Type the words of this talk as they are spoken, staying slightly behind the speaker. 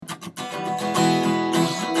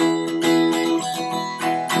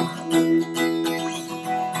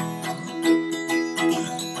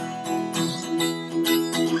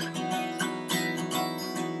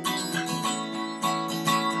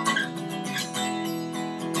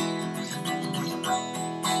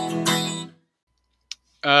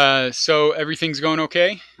So everything's going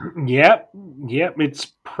okay? Yep, yep. It's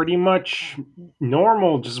pretty much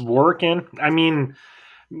normal, just working. I mean,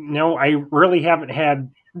 no, I really haven't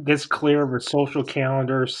had this clear of a social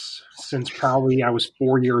calendar since probably I was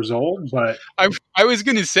 4 years old. But I was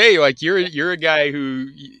gonna say, like, you're a guy who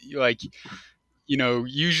like,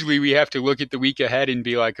 usually we have to look at the week ahead and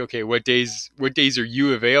be like, okay, what days are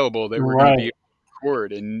you available that we're gonna be right, able to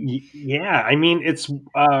record? And yeah. I mean, it's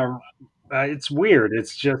weird.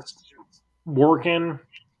 It's just working,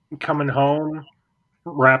 coming home,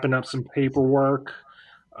 wrapping up some paperwork,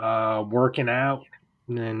 working out,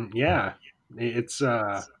 and then yeah, it's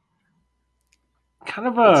kind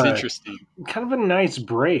of it's a interesting. kind of a nice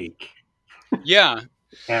break, Yeah,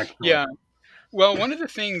 actually. yeah. Well, one of the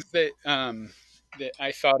things that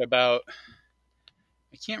I thought about,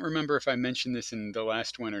 I can't remember if I mentioned this in the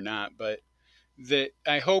last one or not, but that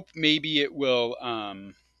I hope maybe it'll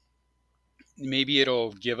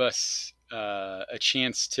give us a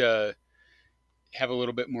chance to have a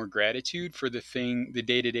little bit more gratitude for the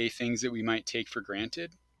day-to-day things that we might take for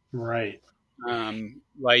granted. Right.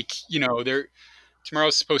 Like, there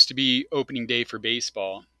tomorrow's supposed to be opening day for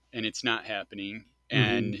baseball, and it's not happening.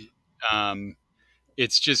 And Hmm. um,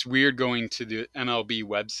 it's just weird going to the MLB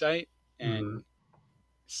website Hmm. and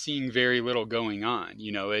seeing very little going on.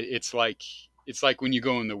 It's like when you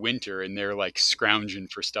go in the winter and they're like scrounging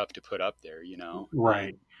for stuff to put up there, and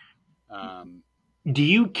Right. um, Do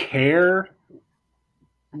you care?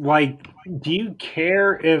 Like, do you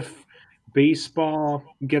care if baseball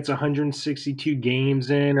gets 162 games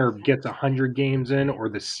in or gets 100 games in or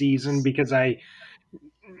the season? Because I'm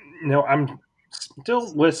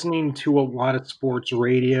still listening to a lot of sports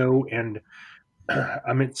radio, and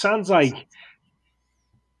it sounds like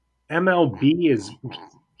MLB is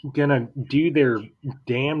gonna do their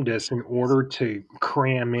damnedest in order to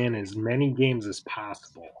cram in as many games as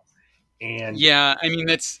possible. And yeah, I mean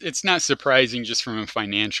it's not surprising just from a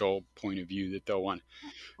financial point of view that they'll want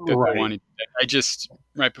right, to. I just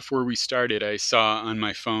right before we started, I saw on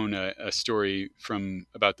my phone a story from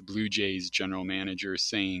about the Blue Jays general manager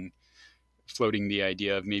saying, floating the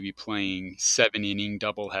idea of maybe playing 7 inning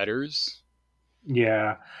doubleheaders,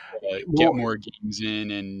 yeah, get well, more games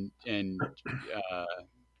in, uh,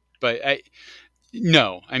 but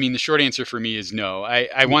no. I mean, the short answer for me is no. I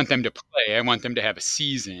yeah, want them to play. I want them to have a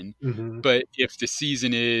season. mhm, But if the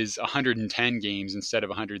season is 110 games instead of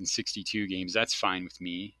 162 games, that's fine with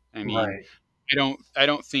me. I mean, right, I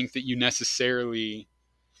don't think that you necessarily.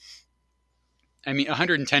 I mean,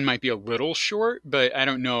 110 might be a little short, but I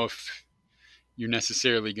don't know if you're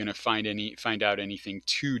necessarily going to find out anything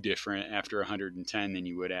too different after 110 than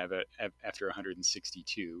you would have after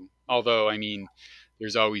 162. Although, I mean,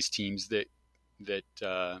 there's always teams that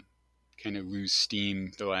kind of lose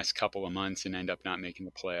steam the last couple of months and end up not making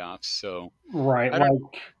the playoffs. So right. I don't.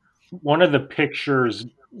 Like one of the pictures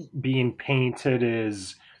being painted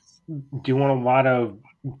is doing a lot of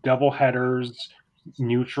double headers,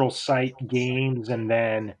 neutral site games, and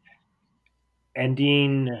then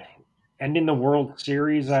ending ending the World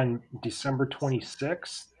Series on December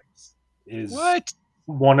 26th is What?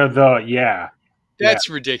 one of the yeah, yeah, That's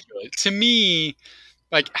ridiculous to me.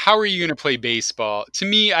 Like, how are you going to play baseball? To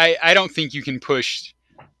me, I don't think you can push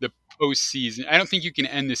the postseason. I don't think you can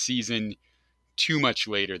end the season too much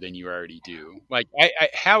later than you already do. Like,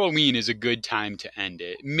 Halloween is a good time to end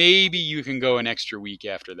it. Maybe you can go an extra week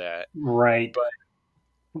after that. right. But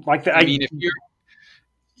Like the I I mean, if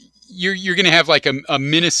you're going to have like a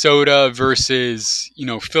Minnesota versus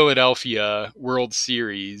Philadelphia World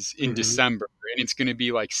Series in mhm. December, and it's going to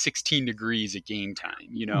be like 16 degrees at game time.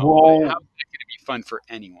 Like, how's Well, that going to be fun for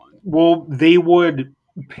anyone? they would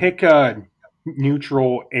pick a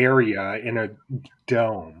neutral area in a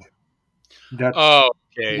dome. That's Oh,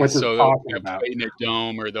 okay. what they're So talking they'll about. play in a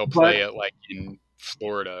dome, or they'll But play it like in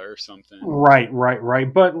Florida or something. right, right,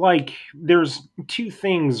 right. But like, there's two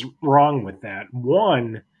things wrong with that.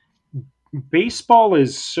 One, baseball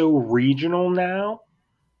is so regional now.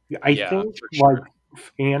 I Yeah, think, for like, sure.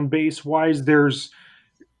 fan base wise, there's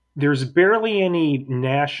barely any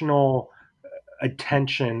national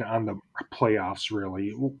attention on the playoffs. Really,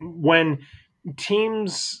 when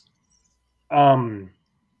teams, um,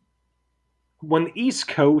 when the East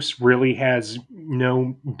Coast really has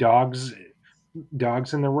no dogs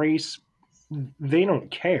in the race, they don't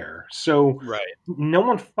care. So Right. no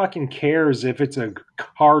one fucking cares if it's a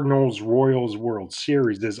Cardinals Royals World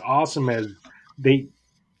Series. As awesome as they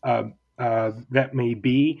uh, that may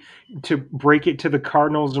be, to break it to the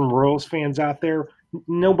Cardinals and Royals fans out there,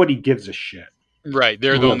 nobody gives a shit, Right.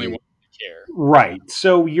 They're the only really. ones that care. Right.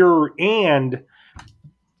 So you're and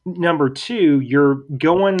number two, you're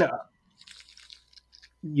going.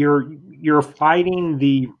 you're fighting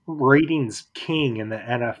the ratings king in the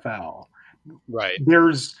NFL. Right.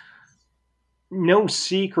 There's no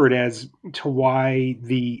secret as to why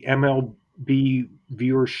the MLB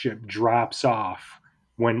viewership drops off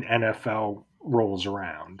when NFL rolls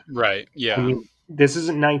around. Right. I Yeah. mean, this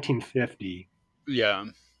isn't 1950, Yeah.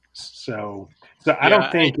 so so I don't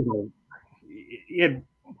Yeah. think it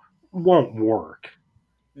won't work.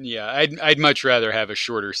 I'd much rather have a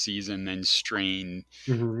shorter season than strain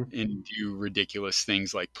Hmm. and do ridiculous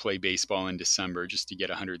things like play baseball in December just to get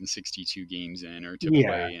 162 games in, or to Yeah,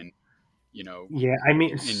 play in, you know, yeah. I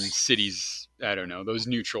mean, in cities. I don't know. Those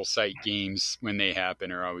neutral site games when they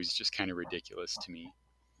happen are always just kind of ridiculous to me.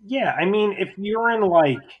 yeah. I mean, if you're in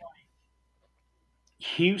like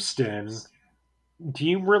Houston, do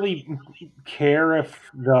you really care if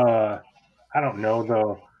the I don't know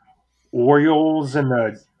the Orioles and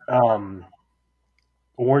the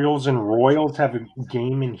Orioles and Royals have a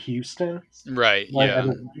game in Houston? Right. Like, Yeah.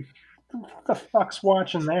 who the fuck's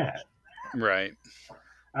watching that? Right.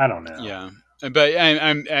 I don't know. Yeah. But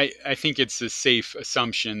I think it's a safe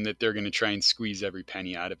assumption that they're going to try and squeeze every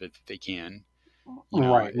penny out of it that they can. You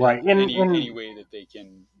know, Right, right. And any way that they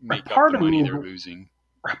can make up part the of money me they're losing.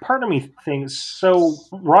 part of me thinks so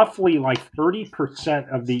roughly like 30%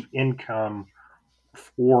 of the income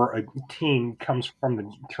for a team comes from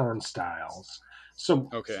the turnstiles. So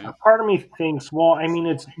Okay. a part of me thinks, well, I mean,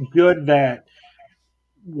 it's good that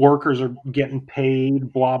workers are getting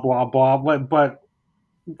paid, blah blah blah, but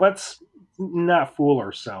let's not fool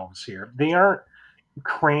ourselves here. They aren't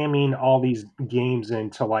cramming all these games in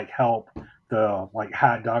to like help the like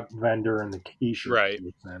hot dog vendor and the t-shirt Right.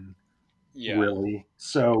 person, Yeah. really.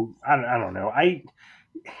 So I don't know. I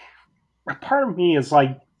part of me is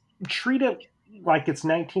like treat it like it's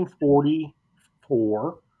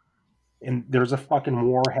 1944 and there's a fucking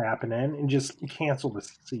war happening and just cancel the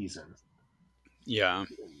season. Yeah.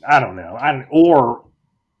 I don't know. I don't, or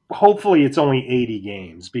hopefully it's only 80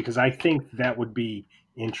 games because I think that would be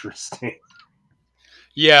interesting.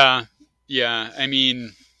 Yeah. Yeah. I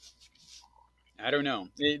mean, I don't know.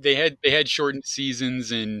 They had shortened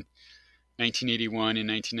seasons in 1981 and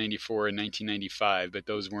 1994 and 1995, but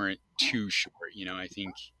those weren't too short. I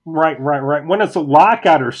think. Right, right, right. When it's a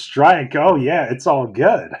lockout or strike, oh yeah, it's all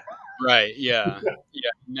good. Right. Yeah. Yeah.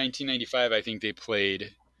 In 1995, I think they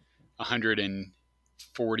played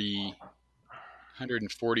 140,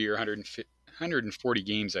 140 or 140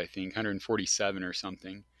 games. I think 147 or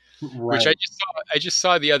something. Which Right. I just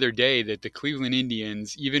saw the other day that the Cleveland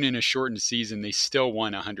Indians, even in a shortened season, they still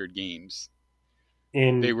won 100 games. They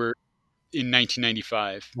In were in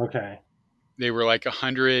 1995. okay. They were like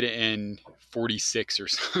 146 or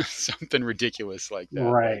something ridiculous like that.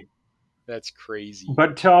 Like Right. that's crazy.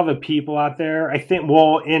 But to all the people out there, I think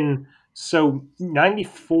well in so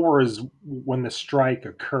 94 is when the strike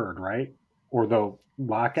occurred, right? Or the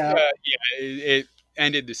lockout? Yeah, it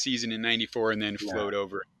ended the season in '94 and then Yeah. flowed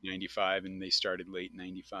over in '95, and they started late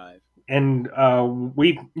 '95. And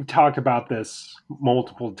we've talked about this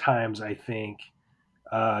multiple times, I think.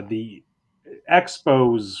 The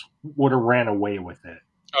Expos would have ran away with it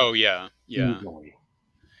Oh yeah, yeah, easily.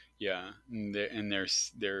 yeah, and their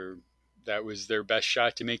that was their best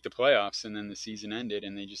shot to make the playoffs, and then the season ended,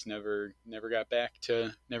 and they just never got back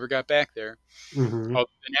there. Hmm. Although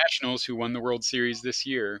the Nationals, who won the World Series this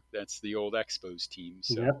year, that's the old Expos team,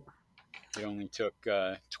 so Yep. it only took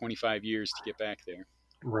 25 years to get back there.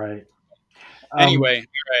 Right. Anyway,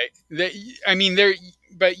 right? I mean, there,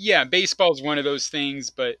 but yeah, baseball is one of those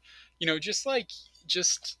things. But just like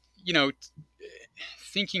just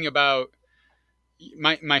thinking about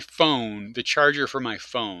my phone, the charger for my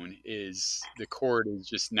phone is the cord is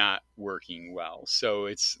just not working well. So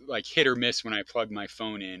it's like hit or miss when I plug my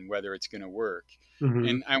phone in whether it's going to work. Hmm.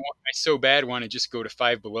 And I so bad want to just go to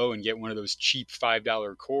Five Below and get one of those cheap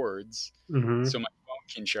 $5 cords Hmm. so my phone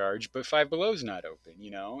can charge, but Five Below's not open.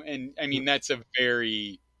 And I mean that's a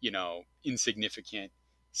very insignificant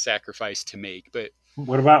sacrifice to make, but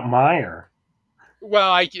What about Meyer?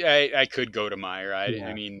 well, I could go to Meyer. I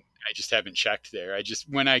Yeah. mean, I just haven't checked there. I just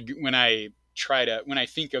when I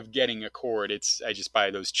think of getting a cord, I just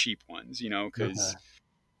buy those cheap ones, Okay. because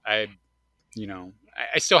I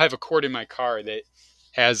I still have a cord in my car that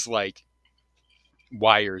has like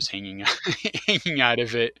wires hanging hanging out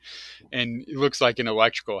of it, and it looks like an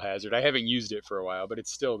electrical hazard. I haven't used it for a while, but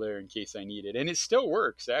it's still there in case I need it, and it still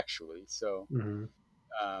works actually. So Hmm.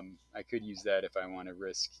 I could use that if I want to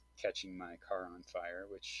risk catching my car on fire,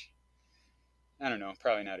 which I don't know,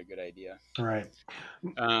 probably not a good idea. Right.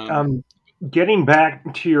 Um, Um, Getting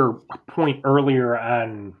back to your point earlier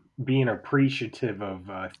on being appreciative of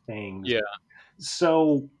things, yeah,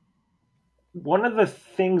 So one of the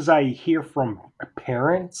things I hear from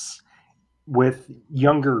parents with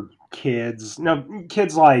younger kids, no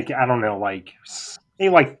kids like I don't know, like say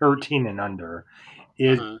like 13 and under,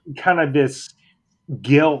 Uh is huh. kind of this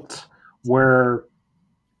guilt where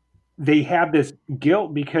they have this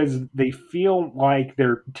guilt because they feel like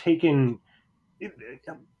they're taking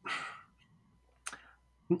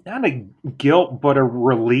not a guilt but a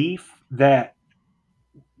relief that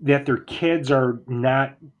their kids are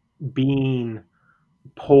not being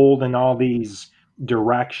pulled in all these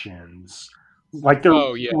directions. Like they're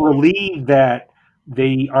Oh yeah, relieved that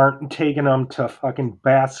they aren't taking them to fucking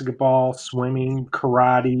basketball, swimming,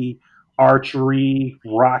 karate, archery,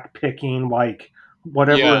 rock picking, like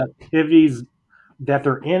whatever yeah, activities that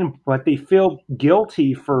they're in, but they feel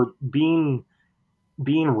guilty for being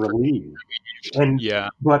for, relieved. And yeah,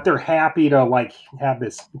 but they're happy to like have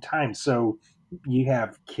this time. So you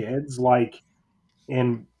have kids like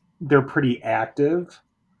and they're pretty active.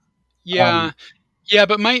 yeah, Um, yeah.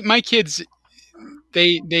 But my kids,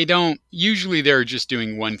 they don't usually, they're just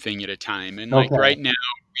doing one thing at a time. And like okay. right now,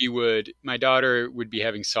 my daughter would be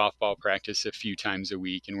having softball practice a few times a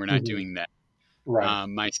week, and we're not Mhm. doing that. Right.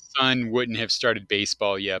 My son wouldn't have started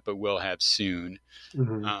baseball yet, but will have soon.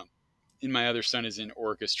 Mhm. Um, and my other son is in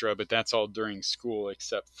orchestra, but that's all during school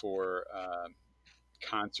except for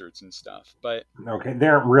concerts and stuff. But Okay. They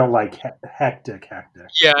aren't real like hectic.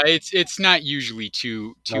 yeah, it's not usually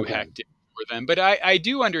too Okay. hectic for them. But I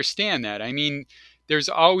do understand that. I mean, there's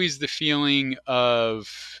always the feeling of,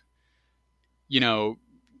 you know,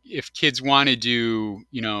 if kids want to do,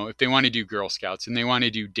 if they want to do Girl Scouts and they want to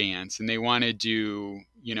do dance and they want to do,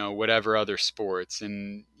 whatever other sports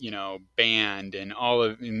and, band and all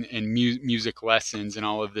of, and music lessons and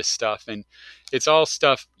all of this stuff. And it's all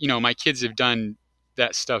stuff, my kids have done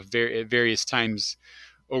that stuff at various times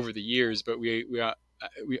over the years, but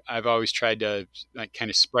I've always tried to like kind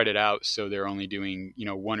of spread it out so they're only doing,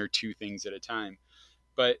 one or two things at a time.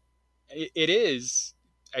 But it is,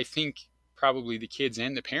 I think, probably the kids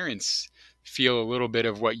and the parents feel a little bit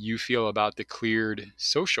of what you feel about the cleared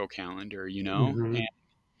social calendar, And Mhm.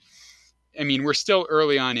 I mean, we're still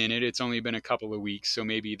early on in it. It's only been a couple of weeks, so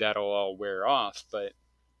maybe that'll all wear off. But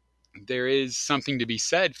there is something to be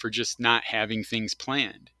said for just not having things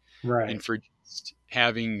planned Right. and for just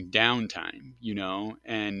having downtime,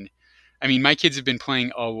 And I mean, my kids have been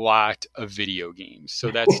playing a lot of video games,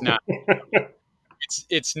 so that's not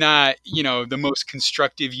it's not, the most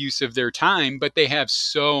constructive use of their time, but they have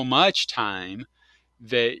so much time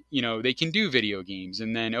that, they can do video games.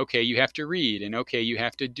 And then okay, you have to read, and okay, you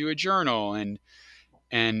have to do a journal. And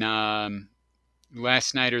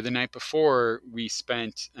last night or the night before, we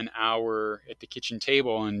spent an hour at the kitchen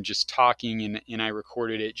table and just talking, and I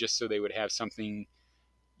recorded it just so they would have something,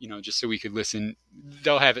 just so we could listen.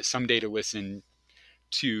 They'll have it someday to listen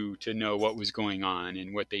to know what was going on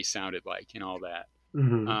and what they sounded like and all that.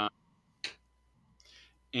 Mhm. uh,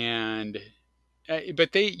 and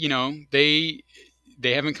but they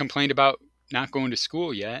haven't complained about not going to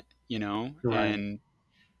school yet, Right. and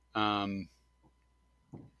um,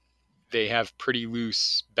 they have pretty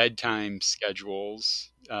loose bedtime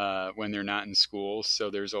schedules when they're not in school. So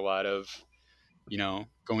there's a lot of,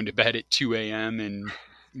 going to bed at 2 a.m. and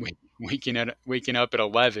waking up at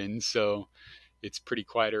 11. So it's pretty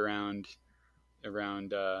quiet around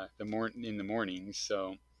the morning in the mornings.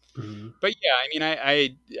 So, Mhm. but yeah, I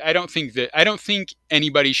mean, I don't think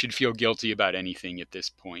anybody should feel guilty about anything at this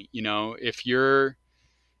point. If you're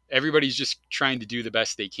everybody's just trying to do the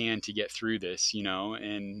best they can to get through this,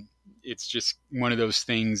 and it's just one of those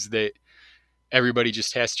things that everybody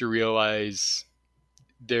just has to realize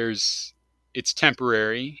there's it's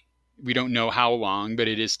temporary. We don't know how long, but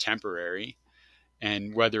it is temporary.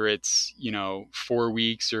 And whether it's, 4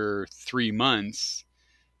 weeks or 3 months,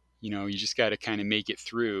 you just got to kind of make it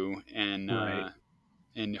through. Right.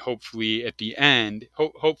 And hopefully at the end,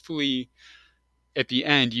 hopefully at the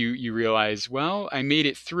end you realize, well, I made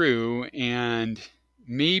it through, and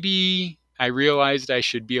maybe I realized I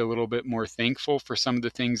should be a little bit more thankful for some of the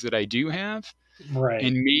things that I do have, Right.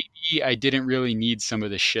 and maybe I didn't really need some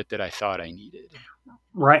of the shit that I thought I needed.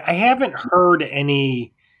 Right. I haven't heard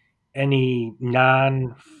any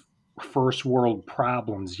non first world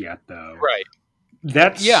problems yet though. Right.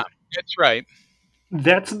 That's Yeah, that's right.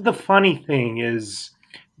 that's the funny thing is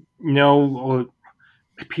you know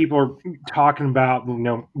people are talking about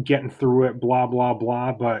getting through it blah blah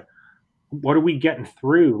blah but what are we getting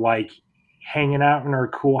through like hanging out in our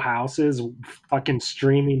cool houses, fucking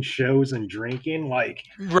streaming shows and drinking. Like,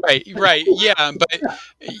 Right, yeah,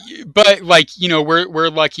 but like we're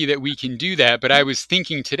lucky that we can do that. But I was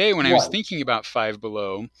thinking today when I was right. thinking about Five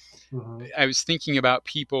Below, Hmm. I was thinking about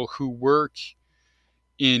people who work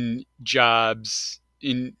in jobs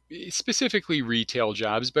in specifically retail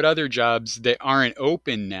jobs, but other jobs that aren't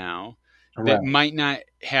open now that Right. might not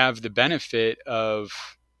have the benefit of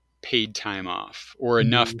paid time off or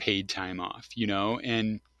enough Hmm. paid time off,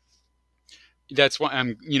 and that's why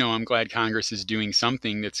I'm glad Congress is doing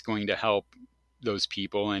something that's going to help those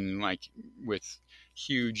people and like with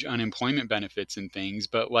huge unemployment benefits and things.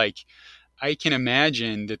 But like I can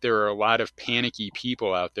imagine that there are a lot of panicky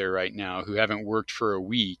people out there right now who haven't worked for a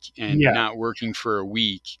week, and Yeah. not working for a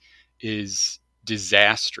week is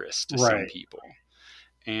disastrous to some Right. people.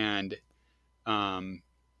 And um,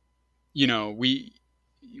 we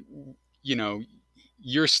you know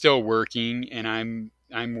you're still working and I'm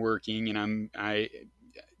working, and I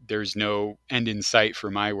there's no end in sight for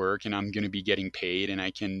my work, and I'm going to be getting paid, and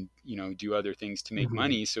I can do other things to make Hmm.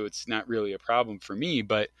 money, so it's not really a problem for me.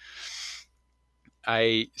 But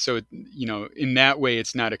in that way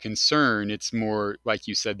it's not a concern. It's more like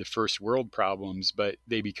you said, the first world problems, but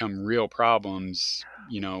they become real problems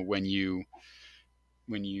when you're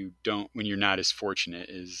not as fortunate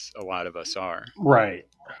as a lot of us are. Right.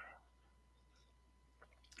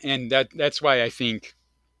 And that's why I think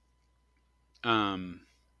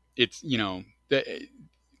it's that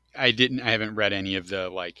I haven't read any of the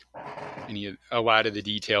like any of a lot of the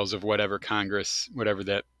details of whatever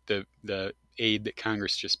that the aid that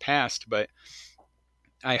Congress just passed, but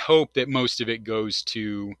I hope that most of it goes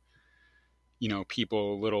to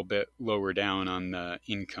people a little bit lower down on the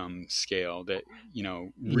income scale that really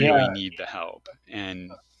Yeah. need the help.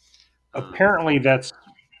 And Apparently, that's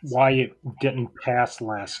why it didn't pass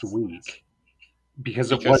last week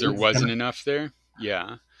because it because there wasn't wasn't gonna, enough there.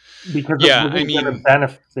 Yeah, because it yeah, I wasn't going to mean,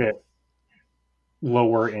 benefit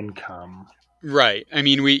lower income. right, I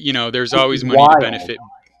mean, there's Which is always money to wild. benefit.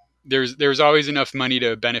 There's always enough money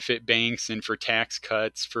to benefit banks and for tax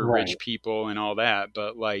cuts for rich Right. people and all that,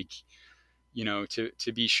 but like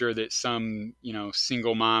to be sure that some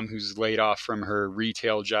single mom who's laid off from her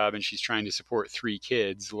retail job and she's trying to support 3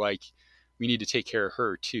 kids, like we need to take care of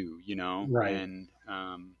her too, Right. and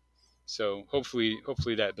so hopefully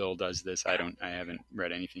that bill does this. I haven't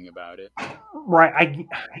read anything about it. Right. I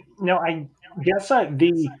guess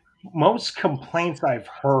the most complaints I've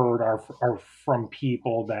heard are from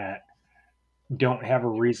people that don't have a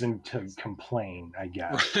reason to complain, I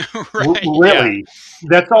guess. Right, yeah, Really,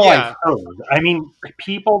 that's all I've yeah, heard. I mean,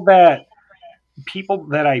 people that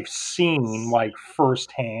I've seen like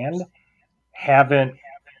firsthand haven't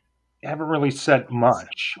haven't really said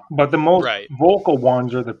much. But the most right, vocal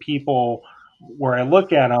ones are the people where I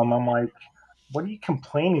look at them, I'm like, what are you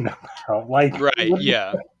complaining about? Like, right,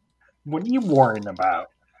 yeah, what are you worrying about?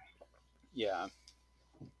 yeah,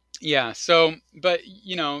 yeah. So but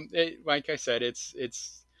like I said, it's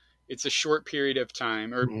a short period of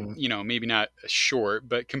time, or Mhm. maybe not a short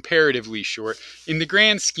but comparatively short in the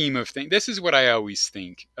grand scheme of things. This is what I always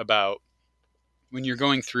think about when you're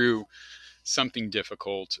going through something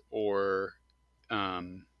difficult or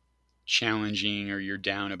um, challenging, or you're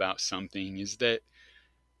down about something, is that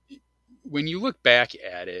when you look back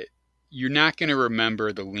at it, you're not going to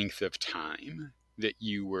remember the length of time that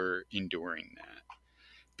you were enduring that,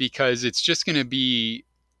 because it's just going to be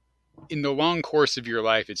in the long course of your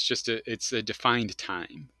life. It's a defined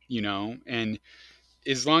time, and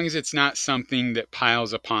as long as it's not something that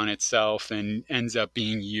piles upon itself and ends up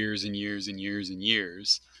being years and years and years and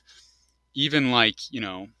years, even like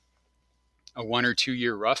a 1 or 2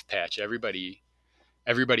 year rough patch, everybody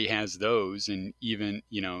has those. And even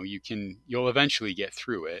you'll eventually get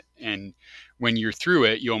through it, and when you're through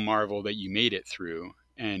it, you'll marvel that you made it through,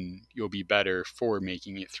 and you'll be better for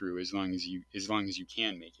making it through, as long as you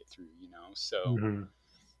can make it through. So Mhm.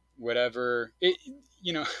 whatever it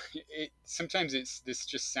you know sometimes this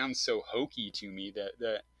just sounds so hokey to me,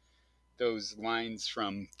 that those lines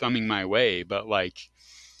from Thumbing My Way, but like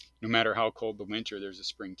no matter how cold the winter, there's a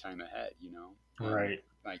springtime ahead. And Right.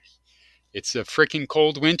 like it's a freaking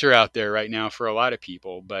cold winter out there right now for a lot of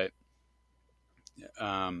people, but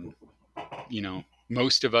um,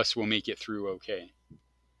 most of us will make it through okay.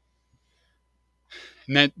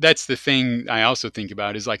 And that's the thing I also think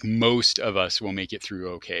about, is like most of us will make it through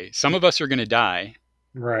okay. Some of us are going to die,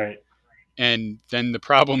 Right. and then the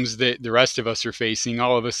problems that the rest of us are facing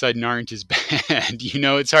all of a sudden aren't as bad.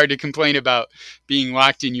 It's hard to complain about being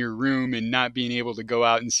locked in your room and not being able to go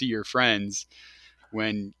out and see your friends,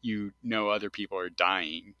 when you know other people are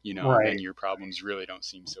dying, and then Right. your problems really don't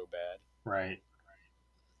seem so bad. Right.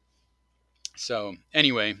 So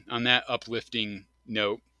anyway, on that uplifting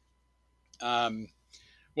note, um,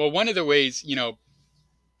 well, one of the ways,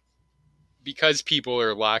 because people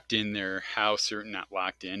are locked in their house, or not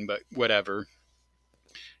locked in, but whatever,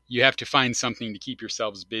 you have to find something to keep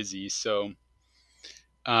yourselves busy. So,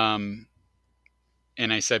 um,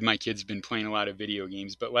 and I said my kid's been playing a lot of video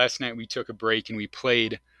games, but last night we took a break and we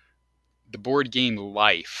played the board game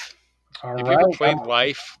Life. All Have you ever right. played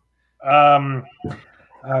Life? Um,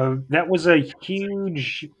 that was a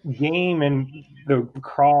huge game in the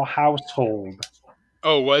Crawl household.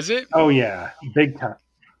 Oh, was it? Oh yeah, big time.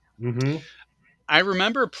 Hmm. I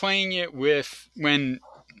remember playing it with when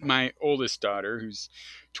my oldest daughter, who's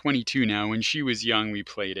 22 now, when she was young, we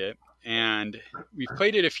played it. And we've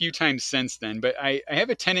played it a few times since then, but I have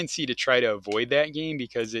a tendency to try to avoid that game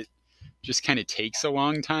because it just kind of takes a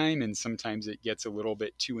long time and sometimes it gets a little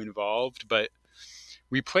bit too involved. But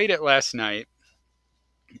we played it last night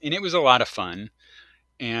and it was a lot of fun.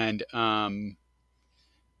 And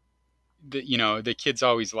the kids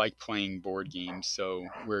always like playing board games, so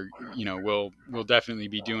we'll definitely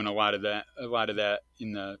be doing a lot of that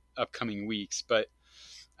in the upcoming weeks. But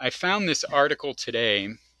I found this article today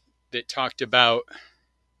that talked about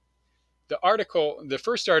the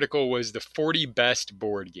first article was the 40 best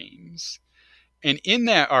board games. And in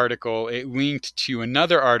that article, it linked to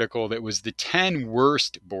another article that was the 10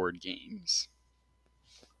 worst board games.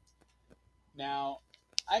 Now,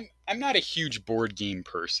 I'm not a huge board game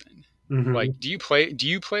person. Hmm. Like, do you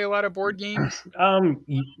play a lot of board games?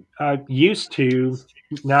 Used to,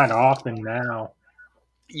 not often now.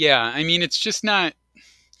 Yeah, I mean, it's just not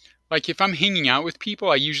like if I'm hanging out with people,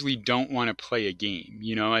 I usually don't want to play a game.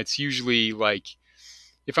 It's usually like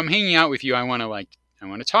if I'm hanging out with you, I want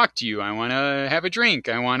to talk to you. I want to have a drink.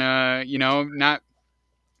 I want to, not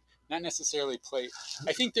necessarily play.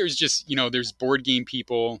 I think there's just, there's board game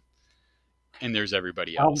people and there's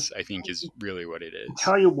everybody I'll else, I think is really what it is.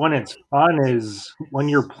 tell you when it's fun is when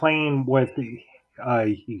you're playing with uh,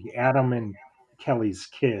 Adam and Kelly's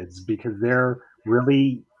kids because they're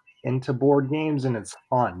really into board games and it's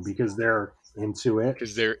fun because they're into it.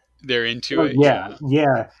 Because they're into Oh it. yeah, Yeah.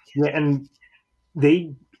 yeah, yeah, and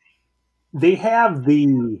they they have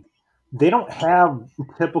the they don't have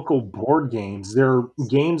typical board games. They're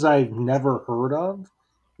games I've never heard of.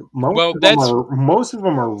 Well, that's Most of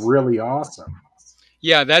them are really awesome.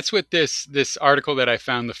 Yeah, that's what this article that I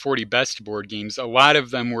found, the 40 best board games, a lot of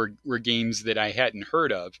them were games that I hadn't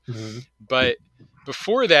heard of. Mhm. But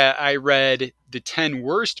before that, I read the 10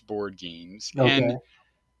 worst board games, and Okay.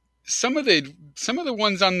 some of the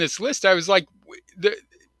ones on this list, I was like,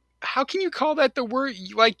 how can you call that the word?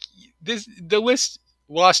 Like the list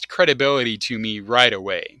lost credibility to me right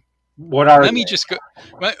away. What are Let me they? just go.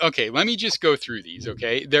 Okay, let me just go through these.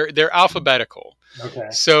 Okay, they're alphabetical. Okay.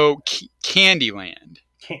 So Candyland,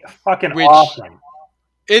 Fucking which awesome.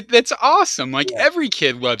 that's awesome. Like Yeah. every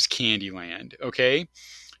kid loves Candyland. Okay,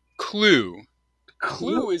 Clue.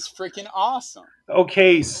 Clue Cool. is freaking awesome.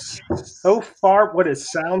 Okay. So far, what it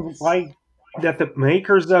sounds like that the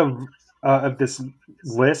makers of this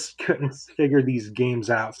list couldn't figure these games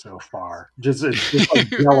out so far. Just like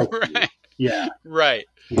jealousy. Right, Yeah. right.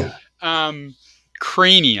 Yeah. Um,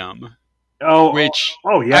 Cranium, Oh, oh, which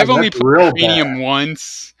oh yeah, I've only that's played real bad. Cranium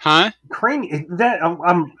once, huh? Cranium. That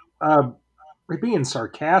I'm uh, being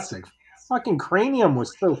sarcastic. Fucking Cranium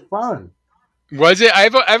was so fun. Was it?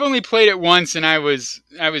 I've only played it once, and I was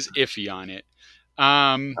iffy on it.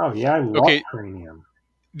 Oh yeah, I love Okay, Cranium.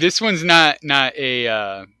 this one's not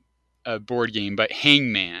a board game, but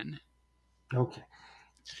Hangman, Okay.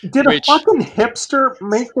 Did a which fucking hipster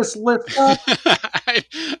make this list up? I,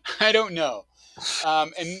 I don't know.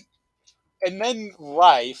 And then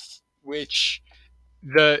Life, which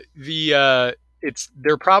it's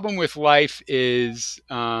their problem with Life is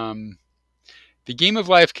the game of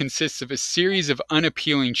life consists of a series of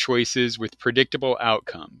unappealing choices with predictable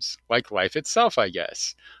outcomes, like life itself, I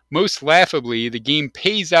guess. Most laughably, the game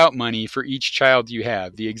pays out money for each child you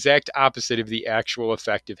have, the exact opposite of the actual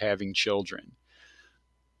effect of having children.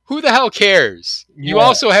 Who the hell cares? You Yeah.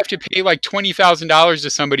 also have to pay like $20,000 to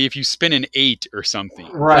somebody if you spin an 8 or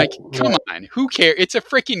something. Right. Like, come Right. on, who cares? It's a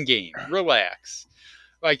freaking game. Relax.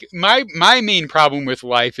 Like my main problem with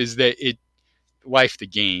life is that life the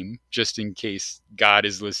game, just in case God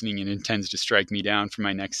is listening and intends to strike me down for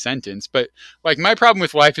my next sentence. But like my problem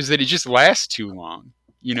with life is that it just lasts too long.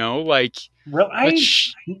 Like Well,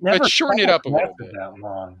 let's I let's never shorten it thought up a it little lasted bit. that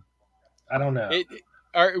long. I don't know. It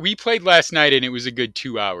we played last night and it was a good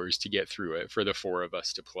 2 hours to get through it for the four of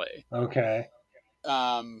us to play. Okay.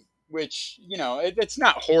 which it's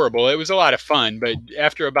not horrible. It was a lot of fun, but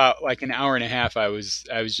after about like an hour and a half, I was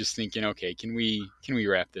just thinking, okay, can we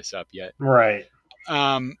wrap this up yet? Right.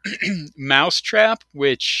 Um, Mousetrap,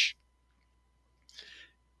 which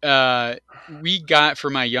uh, we got for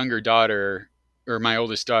my younger daughter or my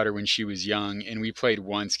oldest daughter when she was young, and we played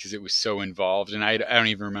once because it was so involved, and I don't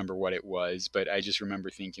even remember what it was, but I just remember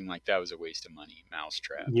thinking like that was a waste of money.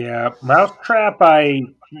 Mousetrap. Yeah, Mousetrap I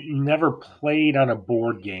never played on a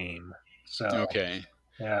board game. So, Okay.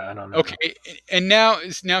 yeah, I don't know. Okay, and now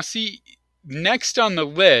see, next on the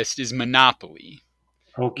list is Monopoly,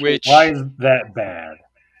 Okay, why which is that bad?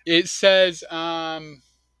 it says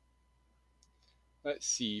let's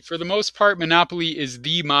see. For the most part, Monopoly is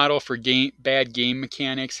the model for bad game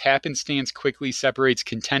mechanics. Happenstance quickly separates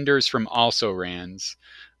contenders from also-rans,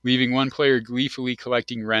 leaving one player gleefully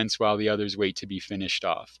collecting rents while the others wait to be finished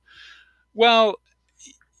off. Well,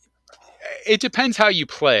 it depends how you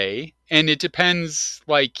play, and it depends.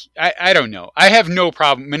 Like I don't know. I have no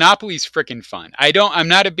problem. Monopoly's freaking fun. I'm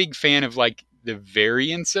not a big fan of like the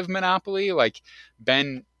variants of Monopoly. Like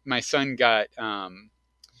my son got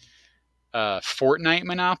Fortnite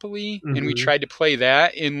Monopoly, and we Hmm. tried to play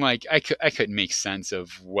that, and like I couldn't make sense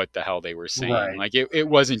of what the hell they were saying. Right. Like it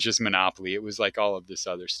wasn't just Monopoly; it was like all of this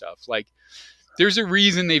other stuff. Like there's a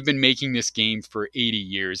reason they've been making this game for 80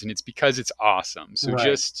 years, and it's because it's awesome. So Right.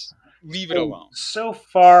 just leave it So alone. so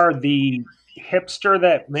far, the hipster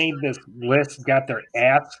that made this list got their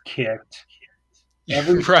ass kicked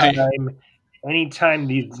every Right. time, anytime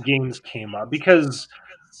these games came up because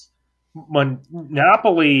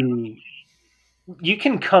Monopoly, you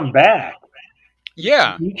can come back.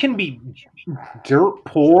 Yeah. You can be dirt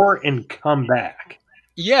poor and come back.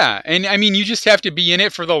 Yeah. And I mean, you just have to be in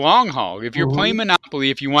it for the long haul. If you're playing Mhm. Monopoly,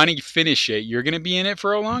 if you want to finish it, you're going to be in it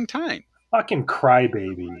for a long time. Fucking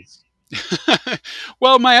crybabies.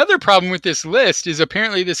 Well, my other problem with this list is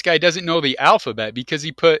apparently this guy doesn't know the alphabet because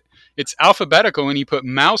it's alphabetical and he put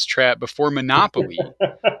Mousetrap before Monopoly.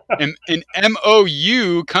 And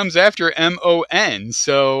MOU comes after MON.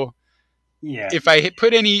 So Yeah, if I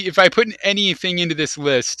put anything into this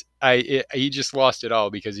list, he just lost it all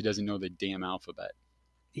because he doesn't know the damn alphabet.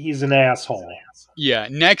 he's an asshole. Yeah.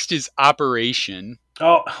 Next is Operation.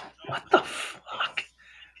 Oh, what the fuck?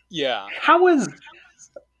 Yeah. How is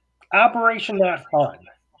Operation not fun?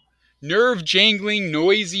 Nerve jangling,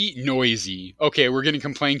 noisy. Okay, we're going to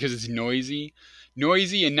complain because it's noisy.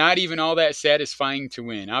 Noisy and not even all that satisfying to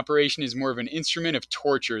win. Operation is more of an instrument of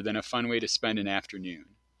torture than a fun way to spend an afternoon.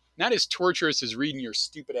 Not as torturous as reading your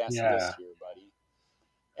stupid ass Yeah. list here, buddy.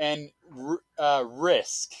 And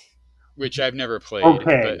Risk, which I've never played,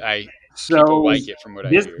 Okay. but people So like it from what I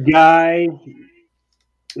this hear. guy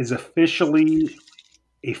is officially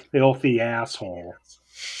a filthy asshole.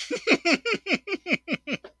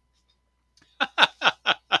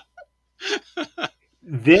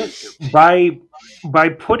 This by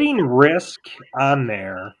putting Risk on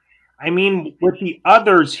there, I mean, with the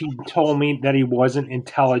others, he told me that he wasn't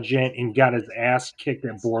intelligent and got his ass kicked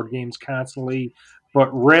at board games constantly. But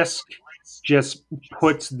Risk just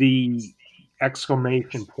puts the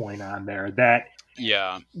exclamation point on there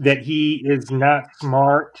Yeah, that he is not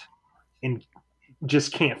smart and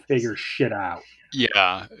just can't figure shit out.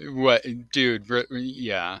 yeah. What, dude?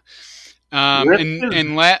 Yeah. Risk is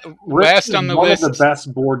And Risk last is on the one of the list,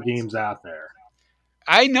 best board games out there.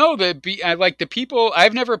 I know that I like the people.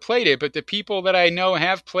 I've never played it, but the people that I know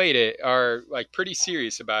have played it are like pretty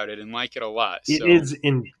serious about it and like it a lot. It So is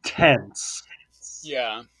intense.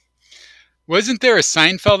 yeah, wasn't there a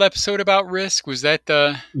Seinfeld episode about Risk? Was that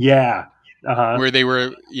the Yeah. Uh-huh. where they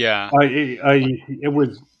were? Yeah, It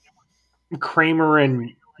was Kramer and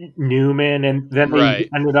Newman, and then they right.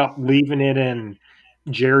 ended up leaving it in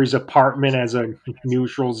Jerry's apartment as a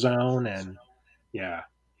neutral zone. And yeah,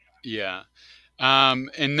 Yeah.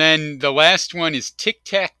 And then the last one is Tic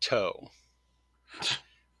Tac Toe,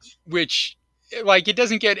 which like it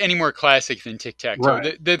doesn't get any more classic than Tic Tac Toe.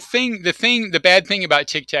 right, The bad thing about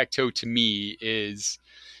Tic Tac Toe to me is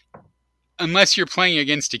unless you're playing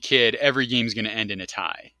against a kid, every game's going to end in a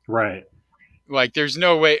tie. right, Like there's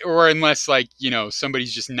no way, or unless like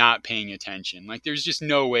somebody's just not paying attention. Like there's just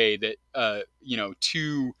no way that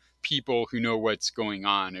two people who know what's going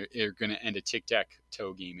on are going to end a tic tac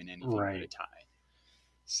toe game in anything but a right. tie.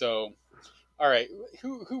 So, all right,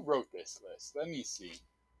 who wrote this list? Let me see.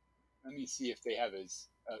 Let me see if they have his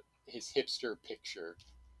hipster picture.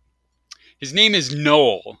 His name is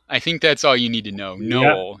Noel. I think that's all you need to know.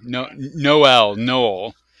 Yep, Noel.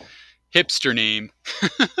 Noel. Hipster name.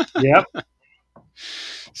 yep.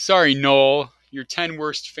 Sorry, Noel. Your 10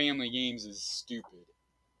 worst family games is stupid.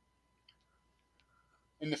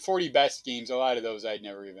 And the 40 best games, a lot of those I'd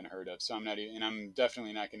never even heard of. So I'm not even, and I'm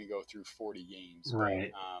definitely not going to go through 40 games. But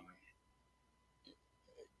Right.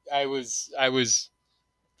 I was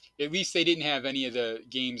at least they didn't have any of the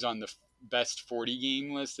games on the best 40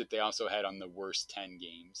 game list that they also had on the worst 10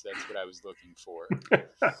 games. That's what I was looking for.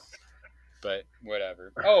 But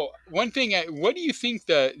whatever. Oh, one thing. What do you think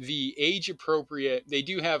the age appropriate? They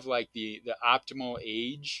do have like the optimal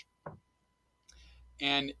age,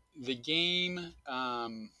 and the game.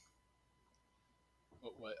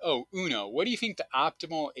 Oh, Uno. What do you think the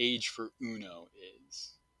optimal age for Uno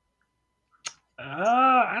is?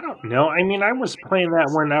 I don't know. I mean, I was playing that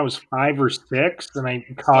when I was 5 or 6, and I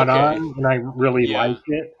caught Okay. on, and I really Yeah. liked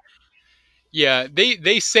it. Yeah.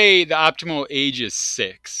 They say the optimal age is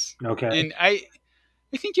 6, Okay. and I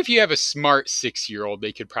think if you have a smart 6-year-old,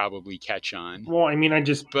 they could probably catch on. Well, I mean, I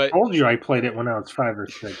just But told you I played it when I was 5 or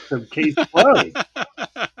 6. So case closed.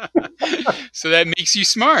 so that makes you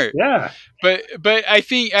smart. Yeah. But I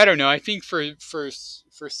think I don't know. I think for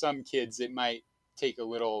some kids it might take a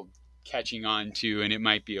little catching on to, and it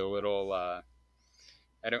might be a little. I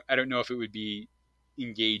don't know if it would be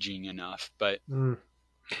engaging enough, but Mm.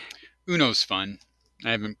 Uno's fun.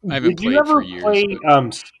 I haven't Did you played for ever years, play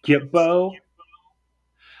but Skip-Bo?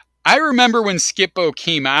 I remember when Skip-Bo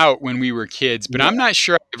came out when we were kids, but Yeah. I'm not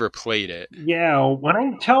sure I ever played it. Yeah. When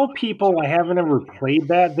I tell people I haven't ever played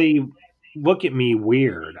that, they look at me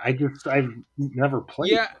weird. I've never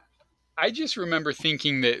played Yeah, I just remember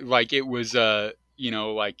thinking that like it was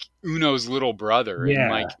like Uno's little brother, and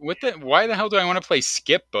Yeah. like why the hell do I want to play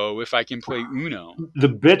Skip-Bo if I can play Uno? The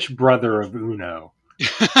bitch brother of Uno.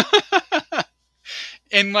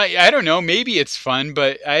 And like I don't know, maybe it's fun,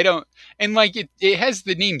 but I don't. And like it has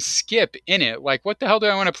the name Skip in it. Like what the hell do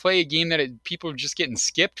I want to play a game that people are just getting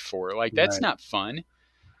skipped for? Like that's Right. not fun.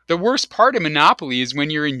 The worst part of Monopoly is when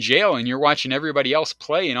you're in jail and you're watching everybody else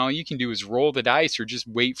play, and all you can do is roll the dice or just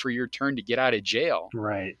wait for your turn to get out of jail.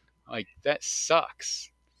 Right. Like that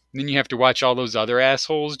sucks. And then you have to watch all those other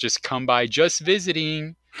assholes just come by just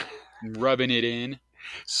visiting, rubbing it in.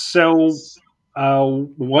 So,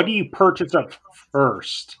 what do you purchase up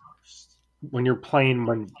first when you're playing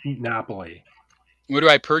Monopoly? What do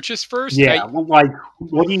I purchase first? Yeah, well, like,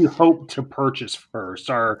 what do you hope to purchase first?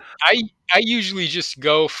 Or I I usually just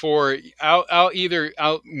go for I'll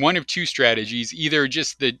one of two strategies, either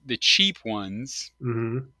just the cheap ones,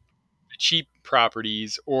 mhm. the cheap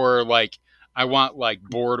properties, or like I want like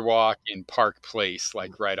Boardwalk and Park Place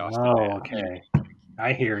like right off the Oh, bat, okay,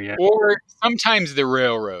 I hear you. or sometimes the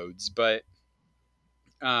railroads, but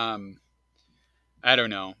um I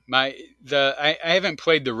don't know. I haven't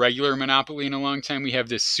played the regular Monopoly in a long time. We have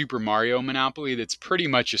this Super Mario Monopoly that's pretty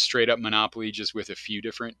much a straight up Monopoly just with a few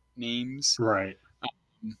different names. Right.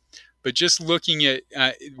 But just looking at,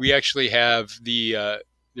 we actually have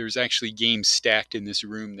there's actually games stacked in this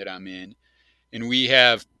room that I'm in. And we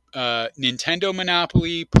have Nintendo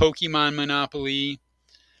Monopoly, Pokemon Monopoly,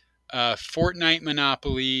 Fortnite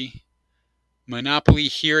Monopoly, Monopoly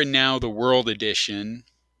Here and Now, the World Edition.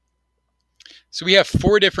 So we have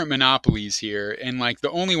 4 different Monopolies here, and like the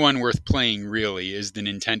only one worth playing really is the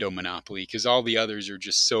Nintendo Monopoly, because all the others are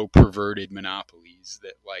just so perverted monopolies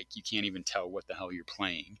that like you can't even tell what the hell you're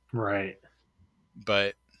playing. Right.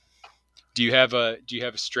 But do you have a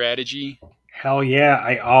strategy? Hell yeah,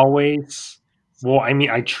 I always. Well, I mean,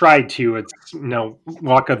 I try to. It's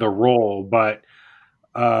luck of the roll, but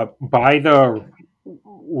buy the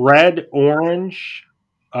red, orange,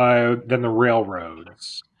 then the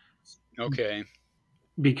railroads. Okay,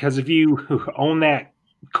 Because if you own that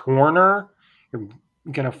corner, you're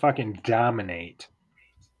gonna fucking dominate.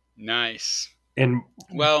 nice. And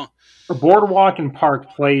Well, Boardwalk and Park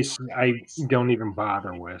Place, I don't even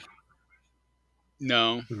bother with.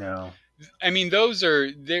 no. No. I mean,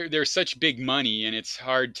 they're such big money, and it's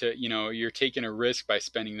hard to you're taking a risk by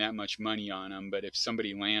spending that much money on them. But if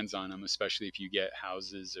somebody lands on them, especially if you get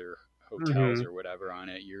houses or hotels Hmm. or whatever on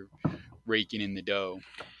it, you're raking in the dough.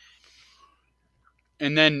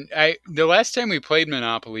 And then the last time we played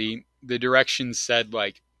Monopoly, the directions said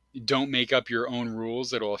like don't make up your own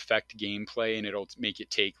rules. It'll affect gameplay and it'll make it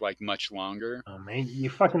take like much longer. Oh man, you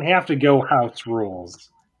fucking have to go house rules.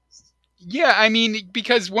 Yeah, I mean,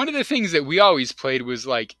 because one of the things that we always played was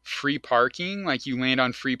like free parking. Like you land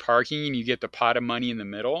on free parking and you get the pot of money in the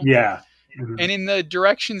middle. Yeah. Mhm. And in the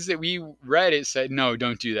directions that we read, it said, no,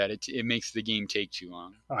 don't do that. It makes the game take too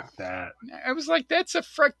long. Fuck that. I was like, that's a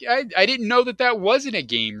frick. I didn't know that wasn't a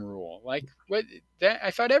game rule. Like, what? That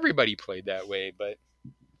I thought everybody played that way, but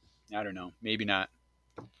I don't know. Maybe not.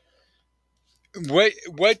 What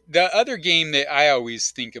the other game that I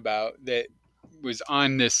always think about that was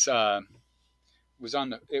on this was on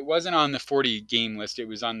the it wasn't on the 40 game list. It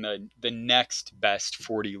was on the next best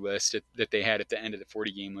 40 list that they had at the end of the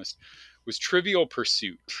 40 game list was Trivial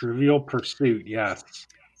Pursuit. Trivial Pursuit, yes.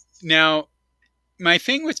 Now, my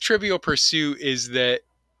thing with Trivial Pursuit is that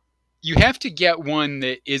you have to get one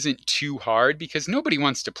that isn't too hard because nobody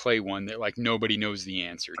wants to play one that like nobody knows the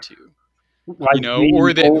answer to, Like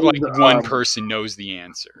or the that old, like one person knows the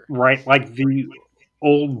answer. right? Like the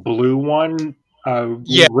old blue one, the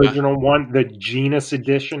Yeah. original one, the Genus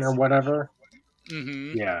edition or whatever.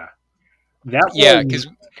 Hmm. Yeah, that Yeah, was because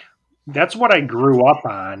that's what I grew up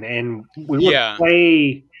on, and we would yeah,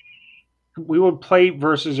 play. We would play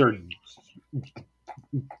versus our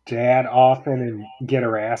dad often and get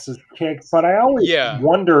our asses kicked. But I always yeah,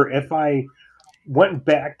 wonder if I went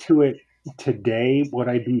back to it today, would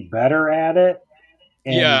I be better at it?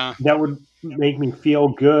 And yeah. that would make me feel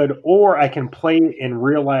good, or I can play it and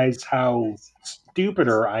realize how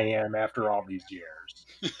stupider I am after all these years.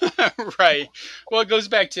 Right. Well, it goes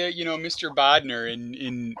back to Mr. Bodner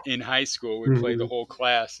in high school would play the Mhm. whole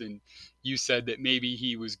class, and you said that maybe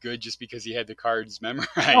he was good just because he had the cards Oh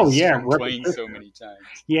memorized yeah, from playing so repetition. many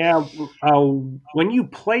times. Yeah, uh, when you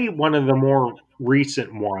play one of the more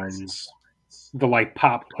recent ones, the like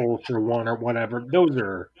pop culture one or whatever, those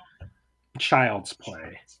are child's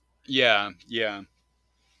play. Yeah, yeah.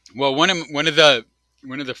 Well, one of the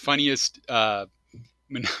funniest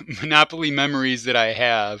Monopoly memories that I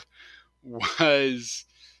have was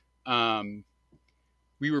um,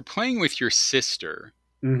 we were playing with your sister,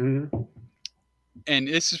 Hmm. and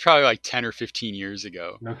this is probably like 10 or 15 years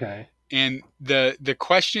ago. Okay. And the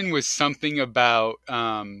question was something about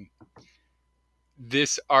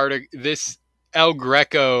this El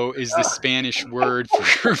Greco is the Spanish word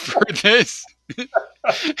for this,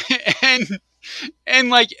 and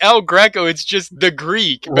like El Greco, it's just the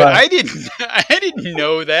Greek. But Right. I didn't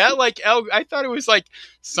know that. Like I thought it was like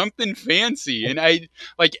something fancy, and I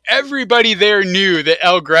like everybody there knew that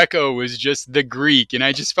El Greco was just the Greek, and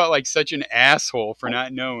I just felt like such an asshole for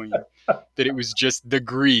not knowing that it was just the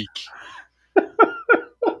Greek.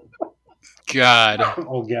 God,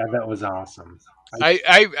 Oh yeah, that was awesome. I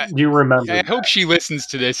I I do remember I that. hope she listens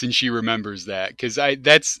to this and she remembers that because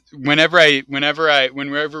that's whenever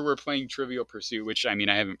we're playing Trivial Pursuit, which I mean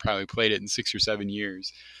I haven't probably played it in 6 or 7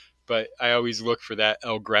 years, but I always look for that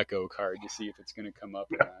El Greco card to see if it's going to come up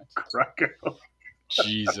or not. Greco.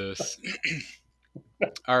 Jesus.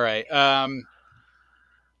 All right.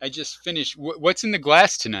 I just finished. What's in the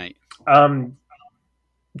glass tonight? Um,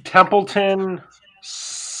 Templeton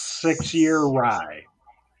 6 year rye.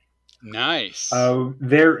 Nice.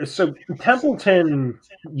 There. So Templeton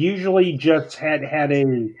usually just had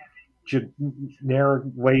a generic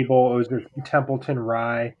label. It was a Templeton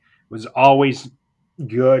rye. It was always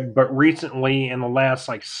good, but recently, in the last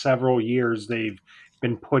like several years, they've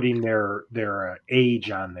been putting their age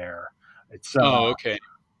on there. It's Oh, okay.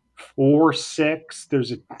 4.6.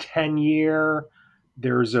 There's a 10 year.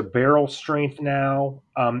 There's a barrel strength now.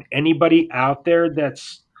 Anybody out there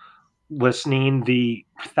that's listening, the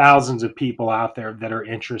thousands of people out there that are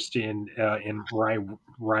interested in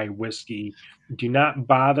rye whiskey, do not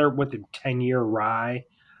bother with the 10 year rye.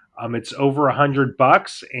 It's over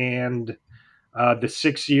 $100, and the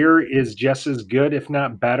 6 year is just as good, if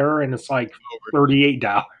not better, and it's like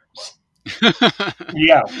 $38.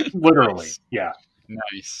 Yeah, literally. Nice. Yeah,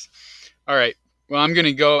 Nice. All right. Well, I'm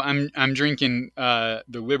gonna go. I'm drinking the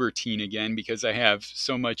Libertine again because I have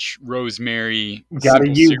so much rosemary got to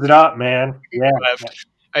simple use syrup it up, man. Yeah, left.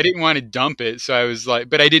 I didn't want to dump it, so I was like,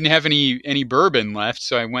 but I didn't have any bourbon left,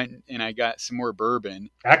 so I went and I got some more bourbon.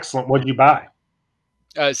 excellent. What'd you buy?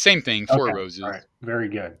 Same thing, Four Okay, all right, Roses. very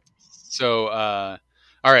good. So, all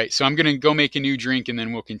right. So I'm gonna go make a new drink, and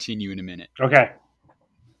then we'll continue in a minute. Okay,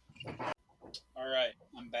 All right,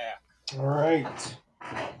 I'm back. all right.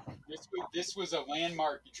 This was a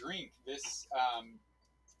landmark drink.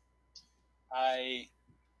 I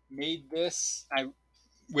made this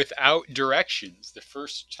without directions. The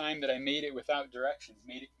first time that I made it without directions,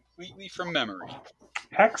 made it completely from memory.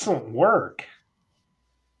 Excellent work.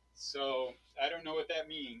 So I don't know what that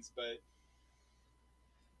means, but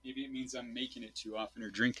maybe it means I'm making it too often or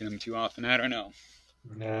drinking them too often. I don't know,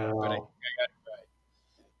 but I No, got it right.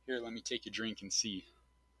 Here, let me take a drink and see.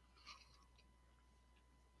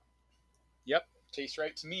 Yep, tastes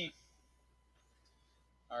right to me.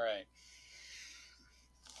 All right.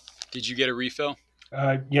 Did you get a refill?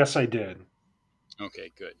 yes, I did.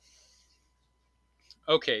 Okay, good.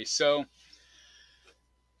 Okay, so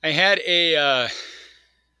I had a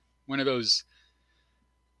one of those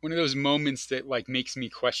moments that like makes me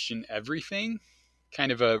question everything.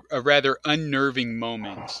 Kind of a rather unnerving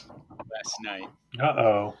moment last night.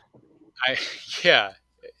 Uh-oh. I yeah.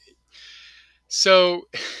 So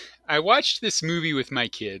I watched this movie with my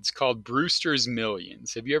kids called Brewster's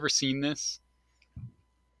Millions. Have you ever seen this?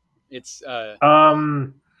 It's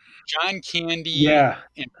Um, John Candy yeah.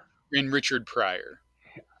 and Richard Pryor.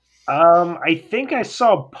 I think I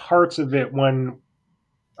saw parts of it when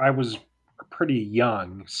I was pretty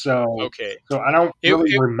young, Okay. so I don't It,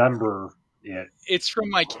 really it remember it. it's from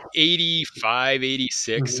like 85,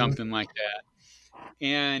 86, Mhm. something like that.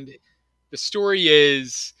 And the story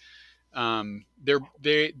is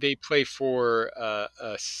they play for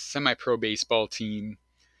a semi-pro baseball team,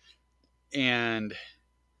 and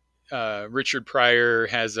Richard Pryor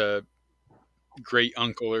has a great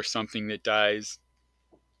uncle or something that dies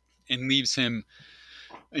and leaves him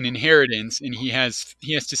an inheritance, and he has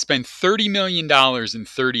to spend $30 million in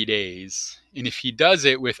 30 days. And if he does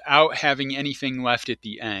it without having anything left at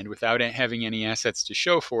the end, without having any assets to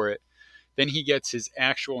show for it, then he gets his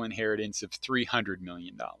actual inheritance of $300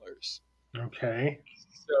 million. Okay.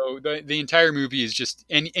 So the entire movie is just,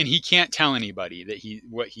 and he can't tell anybody that he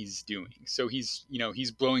what he's doing. So he's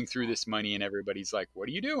blowing through this money, and everybody's like, "What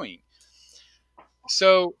are you doing?"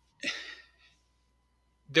 So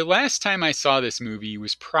the last time I saw this movie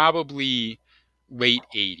was probably late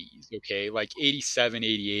 80s, okay? Like 87,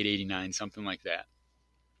 88, 89, something like that.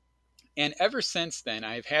 And ever since then,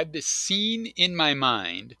 I've had this scene in my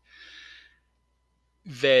mind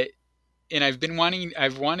that, and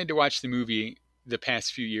I've wanted to watch the movie the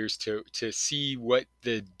past few years to see what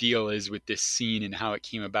the deal is with this scene and how it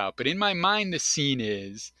came about. But in my mind, the scene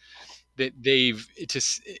is that they've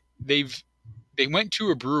they went to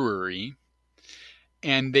a brewery,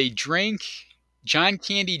 and John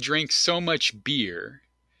Candy drank so much beer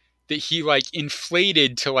that he like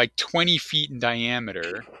inflated to like 20 feet in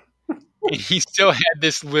diameter, and he still had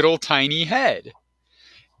this little tiny head.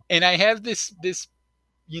 And I have this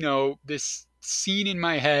scene in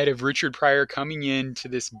my head of Richard Pryor coming into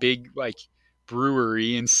this big like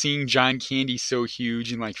brewery and seeing John Candy so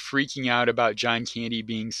huge and like freaking out about John Candy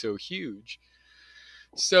being so huge.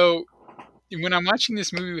 So when I'm watching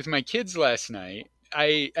this movie with my kids last night,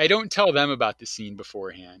 I don't tell them about the scene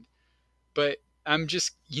beforehand, but I'm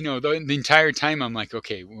just, the entire time I'm like,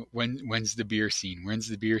 okay, when's the beer scene? When's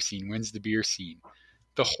the beer scene? When's the beer scene?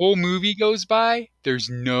 The whole movie goes by, there's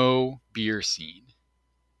no beer scene.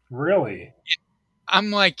 Really? I'm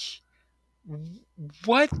like,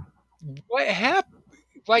 what what happened?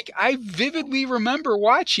 Like, I vividly remember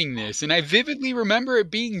watching this, and I vividly remember it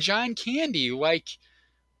being John Candy. Like,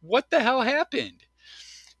 what the hell happened?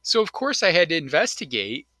 So of course I had to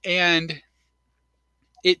investigate, and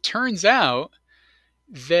it turns out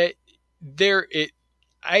that there it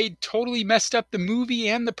I totally messed up the movie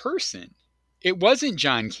and the person. It wasn't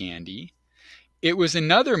John Candy. It was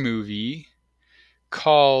another movie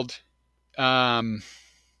called um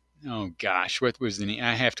oh gosh, what was the name?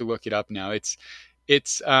 I have to look it up now. It's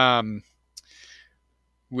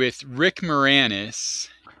with Rick Moranis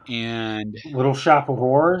and Little Shop of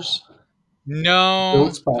Horrors? no,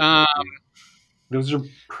 Ghostbusters. Those are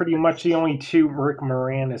pretty much the only two Rick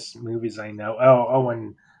Moranis movies I know.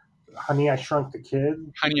 And Honey, I Shrunk the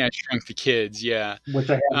Kid, Honey I Shrunk the Kids. Yeah. which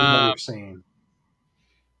I haven't Um, never seen.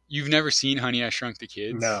 you've never seen Honey I Shrunk the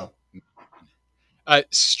Kids? No.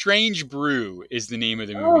 Strange Brew is the name of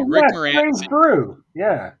the movie. Oh Rick yeah, Moranis Strange Brew.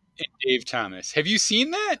 Yeah. and Dave Thomas. Have you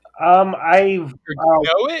seen that? I've Or do you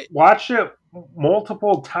know it? watched it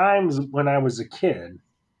multiple times when I was a kid.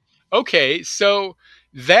 Okay, so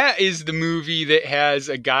that is the movie that has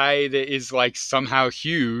a guy that is like somehow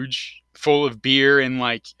huge, full of beer, and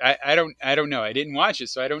like I don't know. I didn't watch it,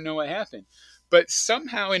 so I don't know what happened. But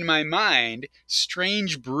somehow in my mind,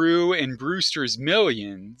 Strange Brew and Brewster's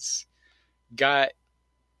Millions got,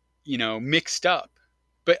 mixed up.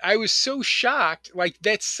 But I was so shocked. Like,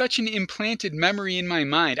 that's such an implanted memory in my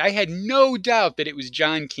mind. I had no doubt that it was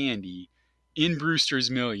John Candy in Brewster's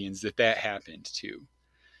Millions that happened to.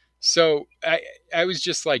 So I was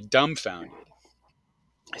just like dumbfounded.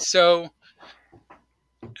 So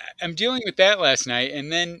I'm dealing with that last night,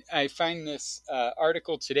 and then I find this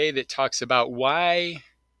article today that talks about why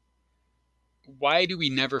do we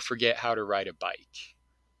never forget how to ride a bike?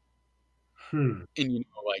 Hmm. And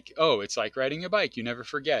like, oh, it's like riding a bike, you never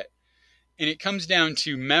forget. And it comes down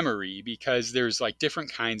to memory, because there's like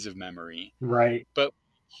different kinds of memory. Right. But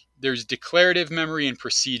there's declarative memory and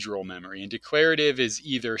procedural memory. And declarative is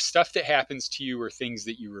either stuff that happens to you or things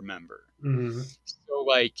that you remember. Hmm. So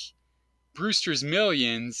like Brewster's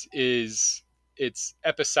Millions it's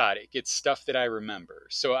episodic. It's stuff that I remember.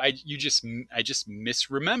 So I just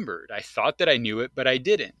misremembered. I thought that I knew it, but I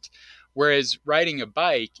didn't. Whereas riding a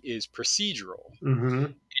bike is procedural.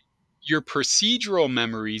 Mm-hmm. Your procedural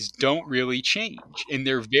memories don't really change, and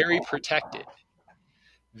they're very protected.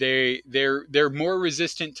 They're more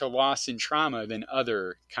resistant to loss and trauma than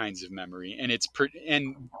other kinds of memory, and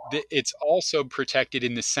it's also protected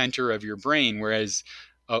in the center of your brain, whereas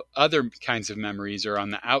other kinds of memories are on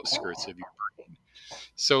the outskirts of your brain.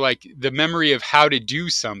 So like the memory of how to do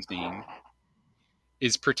something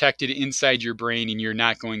is protected inside your brain, and you're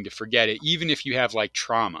not going to forget it. Even if you have like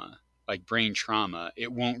trauma, like brain trauma,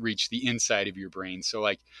 it won't reach the inside of your brain. So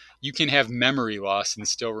like you can have memory loss and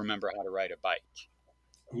still remember how to ride a bike,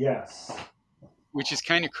 Yes. which is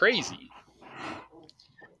kind of crazy.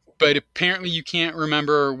 But apparently you can't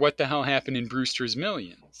remember what the hell happened in Brewster's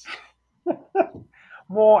Millions.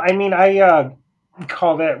 Well, I mean, I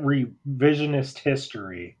call that revisionist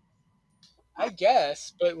history. I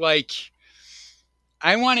guess, but like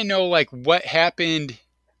I want to know like what happened,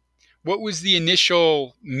 what was the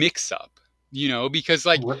initial mix up, because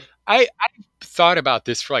like R- I thought about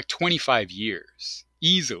this for like 25 years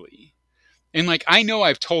easily. And like I know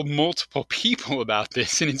I've told multiple people about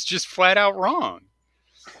this and it's just flat out wrong.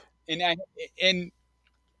 And and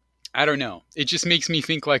I don't know. It just makes me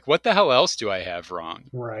think like what the hell else do I have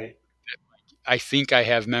wrong? right. I think I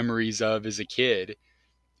have memories of as a kid,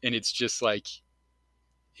 and it's just like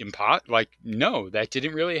like no, that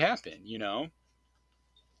didn't really happen.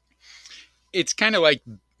 It's kind of like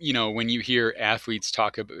when you hear athletes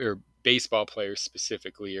talk about, or baseball players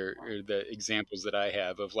specifically, or the examples that I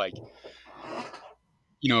have of like,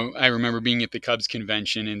 I remember being at the Cubs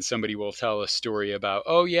convention and somebody will tell a story about,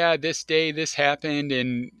 oh yeah, this day this happened,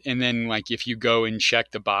 and then like if you go and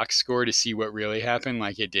check the box score to see what really happened,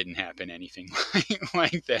 like it didn't happen anything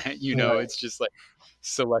like that. Right. It's just like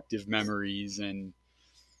selective memories, and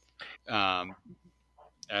um,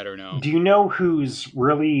 I don't know. Do you know who's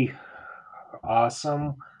really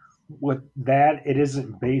awesome with that? It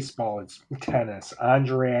isn't baseball, it's tennis.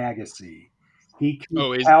 Andre Agassi. He can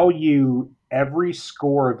Oh, is tell you every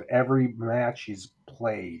score of every match he's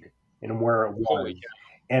played and where it holy was.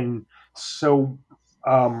 And so,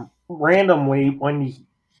 randomly, when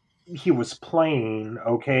he was playing,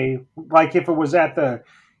 okay, like if it was at the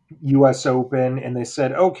US Open and they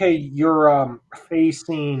said, okay, you're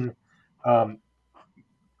facing um,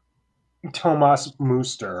 Thomas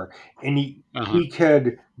Muster, and cow. he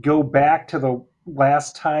could go back to the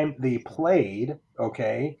last time they played,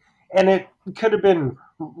 okay, and it could have been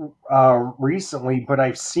recently, but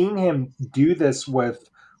I've seen him do this with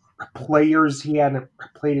players he hadn't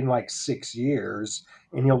played in like 6 years,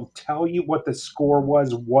 and he'll tell you what the score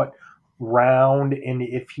was, what round, and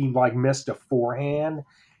if he like missed a forehand,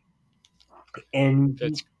 and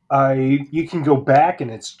That's you can go back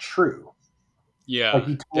and it's true. Like Yeah,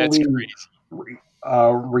 he that's totally crazy.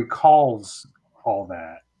 recalls all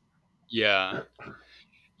that. Yeah,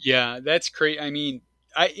 yeah, that's crazy. I mean,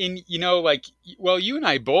 like, well, you and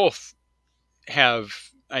I both have,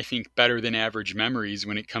 I think, better than average memories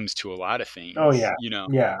when it comes to a lot of Oh things. yeah,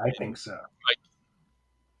 yeah, I think And so. like,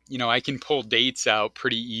 I can pull dates out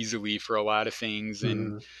pretty easily for a lot of things,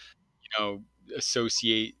 and Hmm.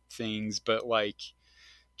 associate things, but like,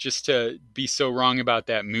 just to be so wrong about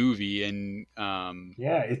that movie, and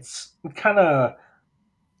Yeah, it's kind of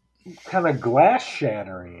glass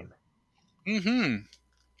shattering. hmm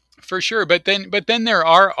for sure. But then there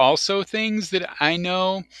are also things that I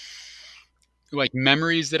know, like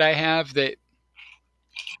memories that I have, that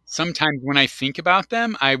sometimes when I think about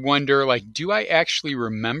them, I wonder, like, do I actually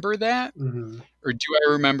remember that, Hmm. or do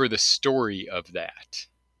I remember the story of that?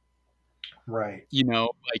 Right,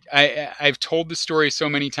 Like I've told the story so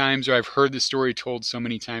many times, or I've heard the story told so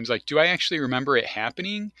many times. Like, do I actually remember it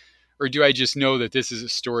happening, or do I just know that this is a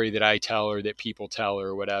story that I tell, or that people tell,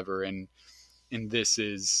 or whatever, and this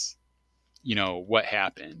is what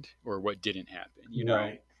happened or what didn't happen?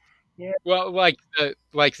 right. Yeah. Well, like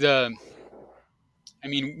the I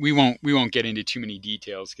mean, we won't get into too many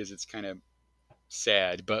details because it's kind of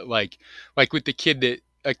sad, but like with the kid, that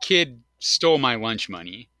a kid stole my lunch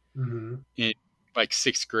money Hmm. in like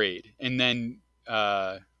 6th grade, and then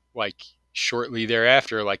like shortly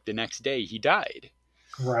thereafter, like the next day, he died.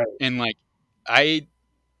 Right. And like, I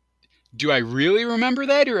do I really remember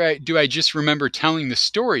that, or do I just remember telling the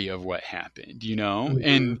story of what happened? Hmm.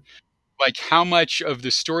 And like how much of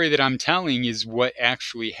the story that I'm telling is what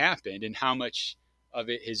actually happened, and how much of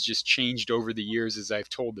it has just changed over the years as I've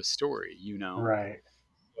told the story? Right.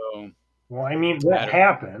 So Well, I mean, I that don't.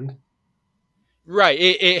 happened. Right,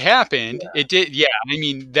 it happened. Yeah. It did. Yeah, I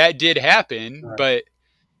mean that did happen, Right. but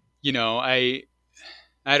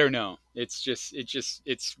I don't know.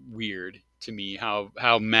 It's weird to me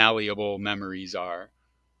how malleable memories are.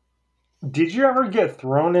 Did you ever get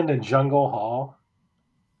thrown into Jungle Hall?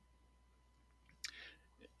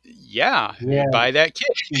 Yeah, Yeah. by that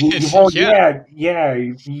Well, kid. Yeah. yeah,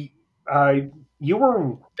 yeah. Uh, you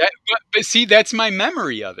were. But see, that's my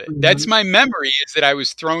memory of it. That's Mhm. my memory is that I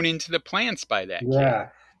was thrown into the plants by that kid. Yeah,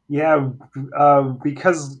 yeah.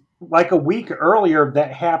 Because like a week earlier,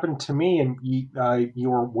 that happened to me, and you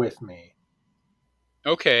were with me.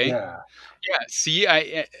 Okay. Yeah, Yeah. See,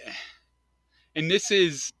 and this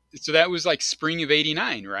is so that was like spring of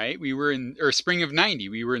 '89, right? We were in or spring of '90.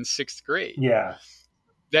 We were in sixth grade. yeah.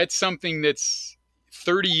 That's something that's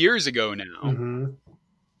 30 years ago now. Mm-hmm.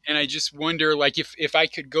 And I just wonder, like, if I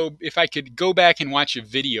could go back and watch a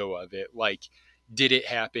video of it, like, did it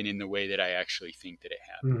happen in the way that I actually think that it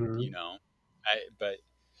happened? Mm-hmm. But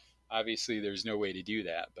obviously there's no way to do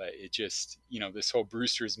that. But it just, this whole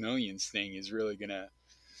Brewster's Millions thing is really gonna.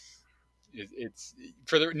 It's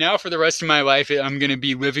for the rest of my life. I'm gonna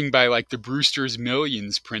be living by like the Brewster's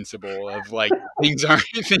Millions principle of like things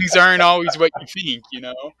aren't always what you think.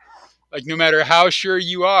 Like no matter how sure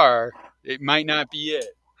you are, it might not be it.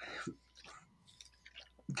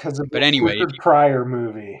 Because of But the anyway, Richard Pryor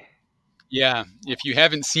movie. yeah, if you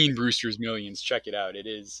haven't seen Brewster's Millions, check it out. It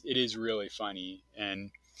is really funny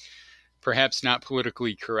and perhaps not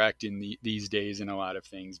politically correct in these days in a lot of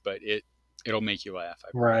things, but it'll make you laugh, I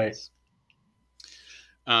Right. promise.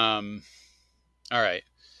 Um, all right.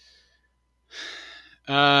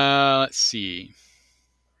 Let's see.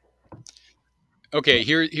 Okay,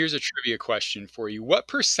 here's a trivia question for you. What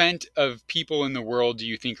percent of people in the world do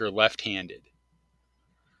you think are left-handed?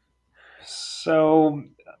 So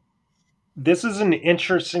this is an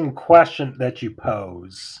interesting question that you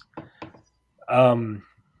pose. Um,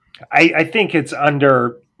 I think it's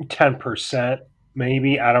under 10%,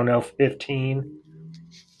 maybe. I don't know, 15.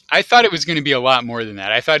 I thought it was going to be a lot more than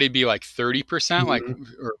that. I thought it'd be like 30%, like Mhm.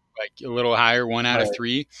 or like a little higher, one out of Right.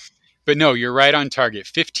 three. But no, you're right on target.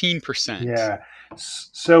 15%. Yeah.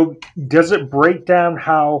 So does it break down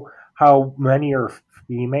how many are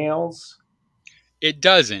females? It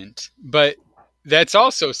doesn't, but that's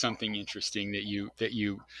also something interesting that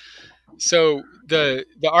you. So the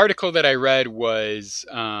article that I read was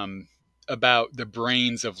about the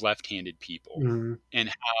brains of left-handed people Mhm. and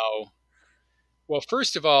how. Well,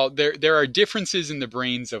 first of all, there are differences in the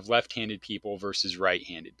brains of left-handed people versus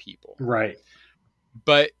right-handed people, Right.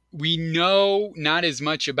 but we know not as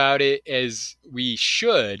much about it as we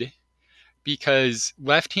should because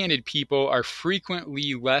left-handed people are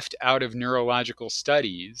frequently left out of neurological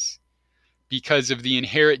studies because of the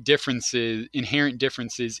inherent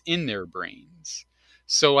differences in their brains.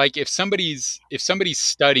 So like if somebody's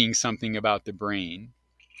studying something about the brain,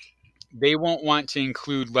 they won't want to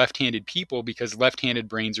include left-handed people because left-handed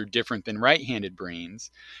brains are different than right-handed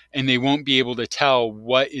brains, and they won't be able to tell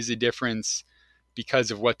what is a difference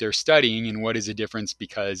because of what they're studying and what is a difference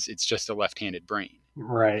because it's just a left-handed brain.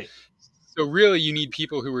 Right. So really you need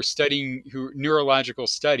people who are studying who neurological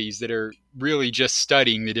studies that are really just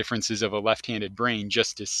studying the differences of a left-handed brain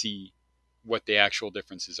just to see what the actual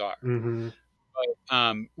differences are. Mhm.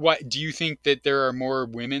 What do you think that there are more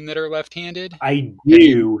women that are left-handed? I Have you met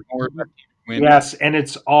do. more left-handed women? Yes, and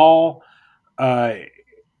it's all uh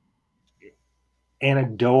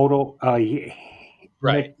anecdotal,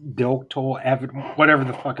 Right. anecdotal evidence, whatever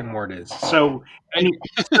the fucking word is. So,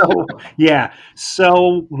 so yeah.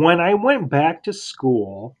 So when I went back to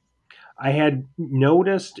school, I had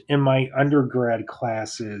noticed in my undergrad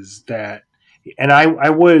classes that, and I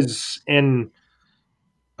was in.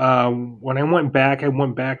 When I went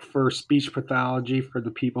back for speech pathology for the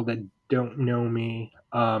people that don't know me.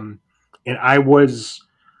 And I was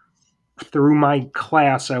through my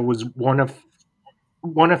class. I was one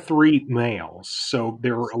of three males, so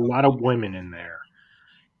there were a lot of women in there.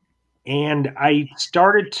 And I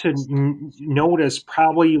started to notice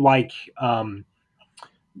probably like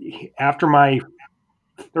after my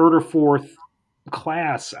third or fourth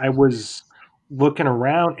class, I was looking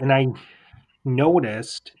around and I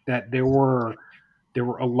noticed that there were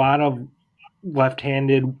a lot of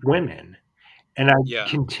left-handed women, and I Yeah.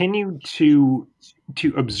 continued to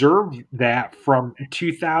observe that from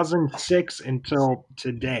 2006 until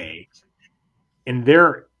today. And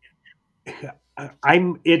there,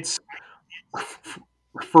 I'm it's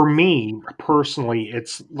for me personally,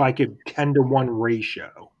 it's like a 10-to-1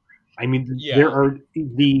 ratio. I mean, there Yeah. are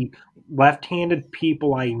the left-handed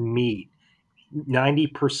people I meet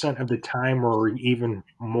 90% of the time or even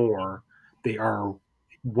more, they are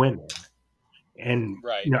women. And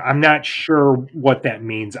Right. I'm not sure what that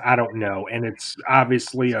means. I don't know. And it's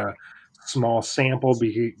obviously a small sample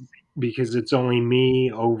because it's only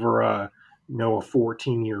me over a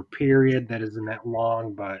 14-year period. That isn't that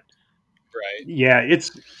long, but Right. yeah,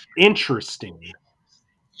 it's interesting.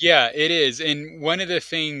 Yeah, it is. And one of the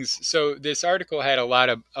things, so this article had a lot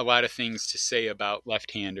of things to say about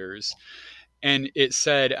left-handers, and it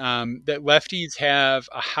said that lefties have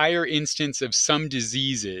a higher instance of some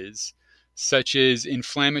diseases, such as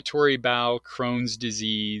inflammatory bowel, Crohn's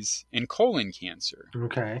disease, and colon cancer.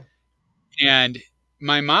 Okay. And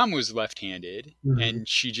my mom was left-handed, Mhm. and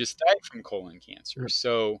she just died from colon cancer.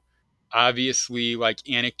 So obviously, like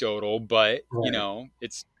anecdotal, but Right.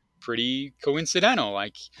 it's pretty coincidental.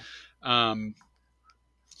 Like, um,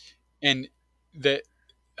 and the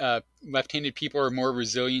left-handed people are more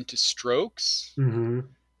resilient to strokes Hmm.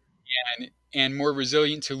 and more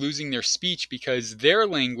resilient to losing their speech because their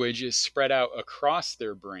language is spread out across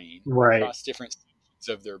their brain, Right. across different sections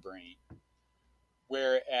of their brain.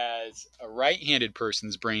 Whereas a right-handed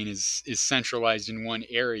person's brain is centralized in one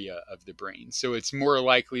area of the brain. So it's more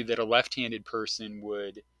likely that a left-handed person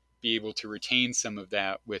would be able to retain some of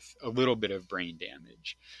that with a little bit of brain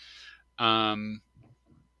damage. Um,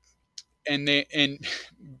 and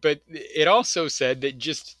but it also said that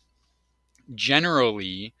just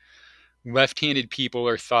generally left-handed people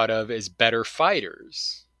are thought of as better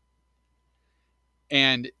fighters.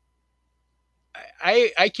 And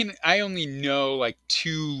I only know like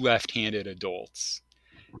two left-handed adults,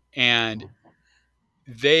 and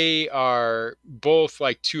they are both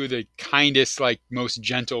like two of the kindest, like most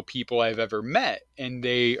gentle people I've ever met, and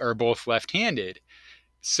they are both left-handed.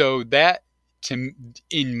 So that to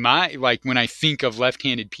in my like when I think of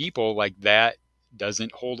left-handed people, like that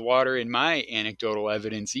doesn't hold water in my anecdotal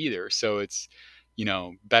evidence either. So it's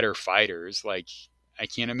better fighters. Like I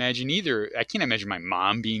can't imagine my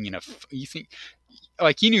mom being in a you think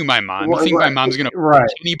like you knew my mom. You think my Right. mom's gonna Right.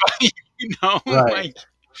 punch anybody? Right. Like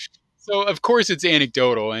so of course it's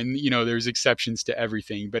anecdotal, and there's exceptions to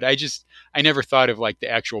everything, but I never thought of like the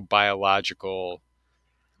actual biological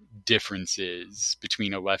differences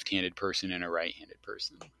between a left-handed person and a right-handed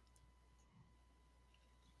person.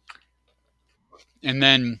 And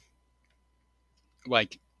then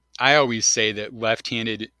like I always say that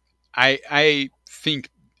left-handed I think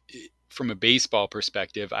from a baseball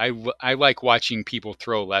perspective, I like watching people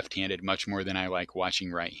throw left-handed much more than I like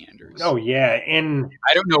watching right-handers. Oh yeah, and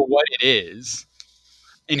I don't know what it is.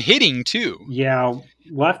 And hitting too. yeah,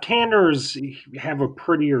 left-handers have a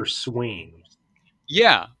prettier swing.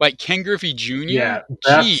 Yeah, like Ken Griffey Jr. Yeah,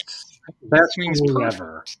 Gee, he best swings swing perfect.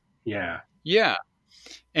 ever. Yeah. Yeah,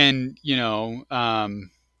 and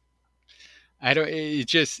I don't. It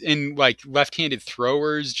just and like left-handed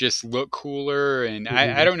throwers just look cooler, and I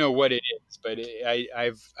Mhm. don't know what it is, but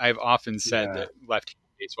I've often said Yeah. that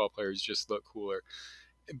left-handed baseball players just look cooler.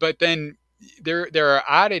 But then there are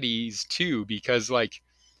oddities too because like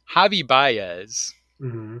Javi Baez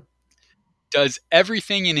Mhm. does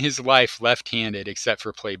everything in his life left-handed except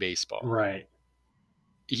for play baseball. Right.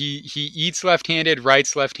 He eats left-handed,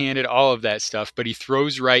 writes left-handed, all of that stuff, but he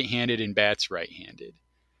throws right-handed and bats right-handed.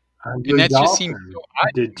 And Andre that just seems Dawson so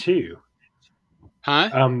odd did to me. too. Huh?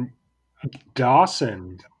 Um,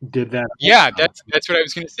 Dawson did that Yeah, also. that's what I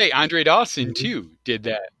was going to say. Andre Dawson Mhm. too did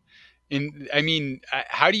that. And I mean,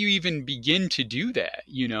 how do you even begin to do that?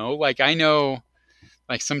 Like I know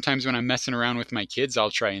like sometimes when I'm messing around with my kids,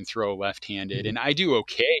 I'll try and throw left-handed and I do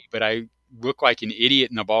okay, but I look like an idiot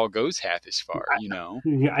and the ball goes half as far.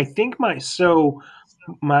 Yeah, I think my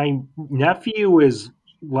nephew is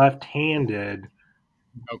left-handed,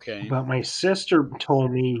 Okay. but my sister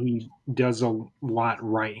told me he does a lot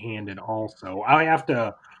right-handed also. I have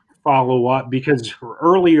to follow up because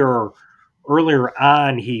earlier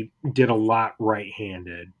on he did a lot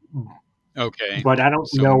right-handed, Okay. but I don't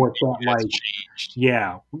So know if maybe that that's like changed.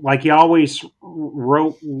 yeah, like he always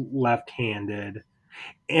wrote left-handed,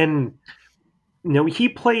 and he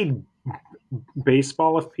played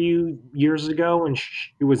baseball a few years ago, and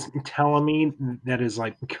she was telling me that his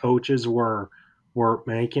like coaches were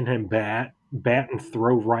making him bat and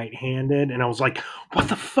throw right-handed, and I was like, "What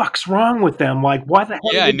the fuck's wrong with them? Like, why the hell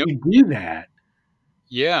Yeah, would no. you do that?"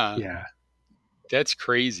 Yeah, Yeah, that's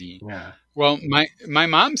crazy. yeah, Well, my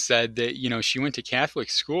mom said that, she went to Catholic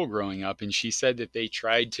school growing up and she said that they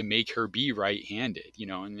tried to make her be right-handed,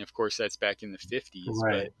 and of course that's back in the 50s, but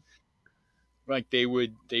right. like they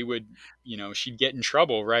would, she'd get in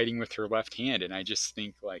trouble writing with her left hand and I just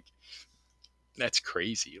think like that's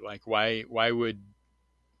crazy. Like why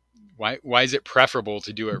is it preferable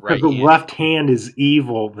to do it Because the right-handed? left hand is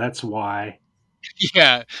evil. That's why.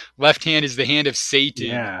 Yeah, left hand is the hand of Satan.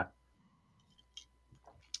 Yeah,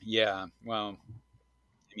 Yeah, well,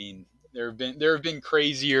 I mean, There have been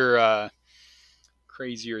crazier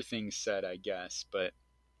things said, I guess, but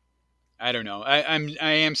I don't know. I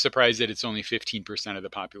am surprised that it's only 15% of the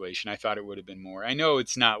population. I thought it would have been more. I know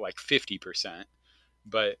it's not like 50%,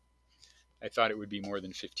 but I thought it would be more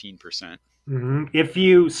than 15%. If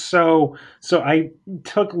you so I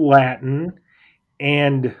took Latin,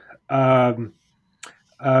 and um,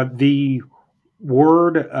 the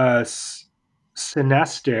word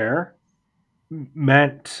sinester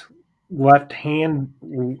meant left hand,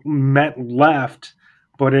 meant left,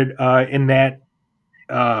 but it in that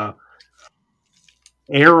uh,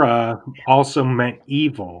 era also meant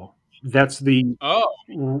evil. That's the Oh,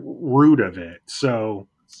 root of it. So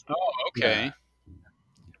oh, yeah. okay.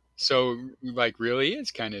 So, like, really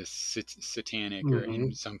is kind of satanic, or Hmm.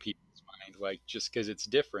 in some people's mind, like just because it's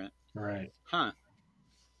different, Right. huh?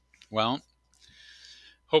 Well,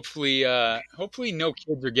 hopefully no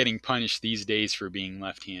kids are getting punished these days for being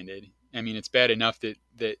left-handed. I mean, it's bad enough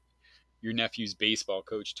that your nephew's baseball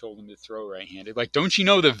coach told him to throw right-handed. Like, don't you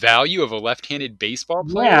know the value of a left-handed baseball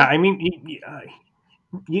Yeah, player? I mean,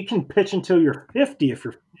 you can pitch until you're 50 if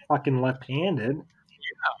you're fucking left-handed.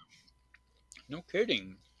 No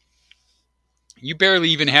kidding. You barely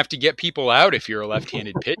even have to get people out if you're a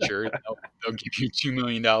left-handed pitcher. They'll give you $2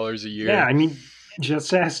 million a Yeah, year. I mean,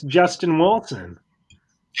 just ask Justin Wilson.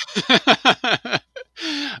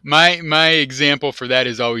 My example for that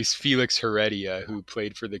is always Felix Heredia, who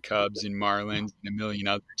played for the Cubs and Marlins and a million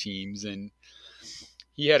other teams, and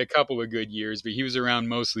he had a couple of good years, but he was around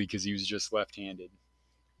mostly because he was just left-handed.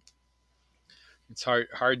 It's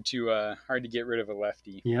hard to get rid of a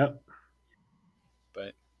lefty, Yep.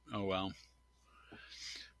 but oh well.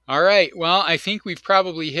 All right. Well, I think we've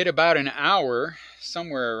probably hit about an hour,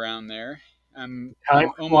 somewhere around there. Time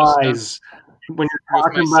I'm almost done flies when you're with my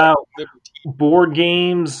talking second about liberty. board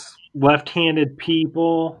games, left-handed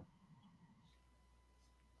people,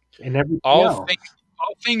 and everything All else. things,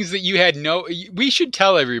 all things that you had no. We should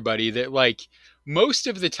tell everybody that, like, most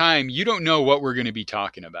of the time you don't know what we're going to be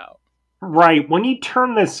talking about. Right. When you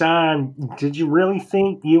turn this on, did you really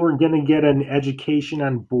think you were going to get an education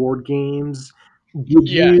on board games? Did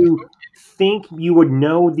Yeah, you think you would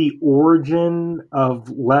know the origin of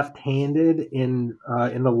left-handed in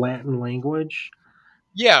the Latin language?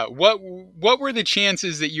 yeah. What were the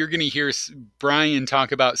chances that you're going to hear Brian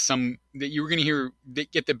talk about some that you were going to hear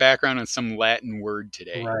that get the background on some Latin word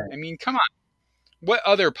today? Right. I mean, come on. What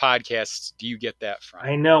other podcasts do you get that from?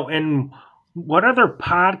 I know. And what other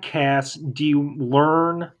podcasts do you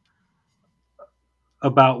learn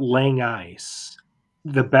about laying ice?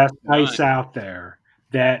 The best None. ice out there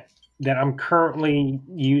that I'm currently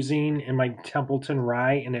using in my Templeton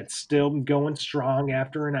Rye, and it's still going strong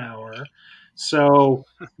after an hour. So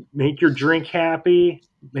make your drink happy,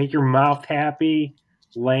 make your mouth happy,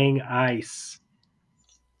 laying ice.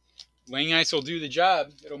 Laying ice will do the job.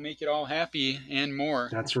 It'll make it all happy and more.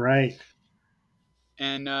 That's right.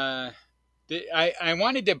 And I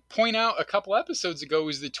wanted to point out a couple episodes ago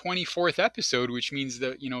was the 24th episode, which means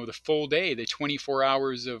the full day, the 24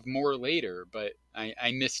 hours of more later. But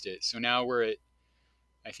I missed it, so now we're at.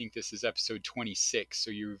 I think this is episode 26.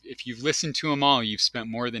 So if you've listened to them all, you've spent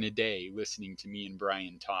more than a day listening to me and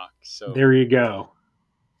Brian talk. So There you go.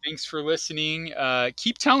 thanks for listening.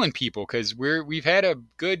 Keep telling people because we've had a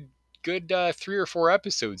good 3 or 4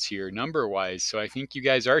 episodes here number wise. So I think you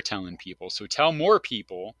guys are telling people. So tell more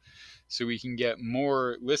people so we can get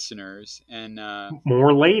more listeners and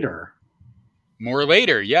More later. more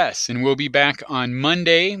later. Yes, and we'll be back on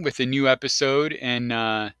Monday with a new episode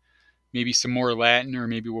and maybe some more Latin, or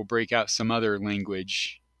maybe we'll break out some other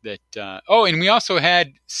language. Oh, and we also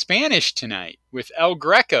had Spanish tonight with El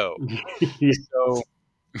Greco. So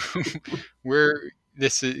we're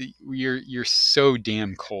this is you're so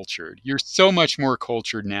damn cultured. You're so much more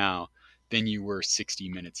cultured now than you were 60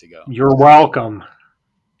 minutes ago. You're welcome.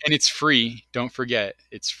 And it's free. Don't forget,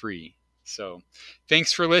 it's free. So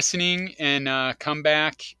thanks for listening, and come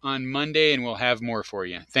back on Monday and we'll have more for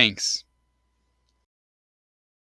you. Thanks.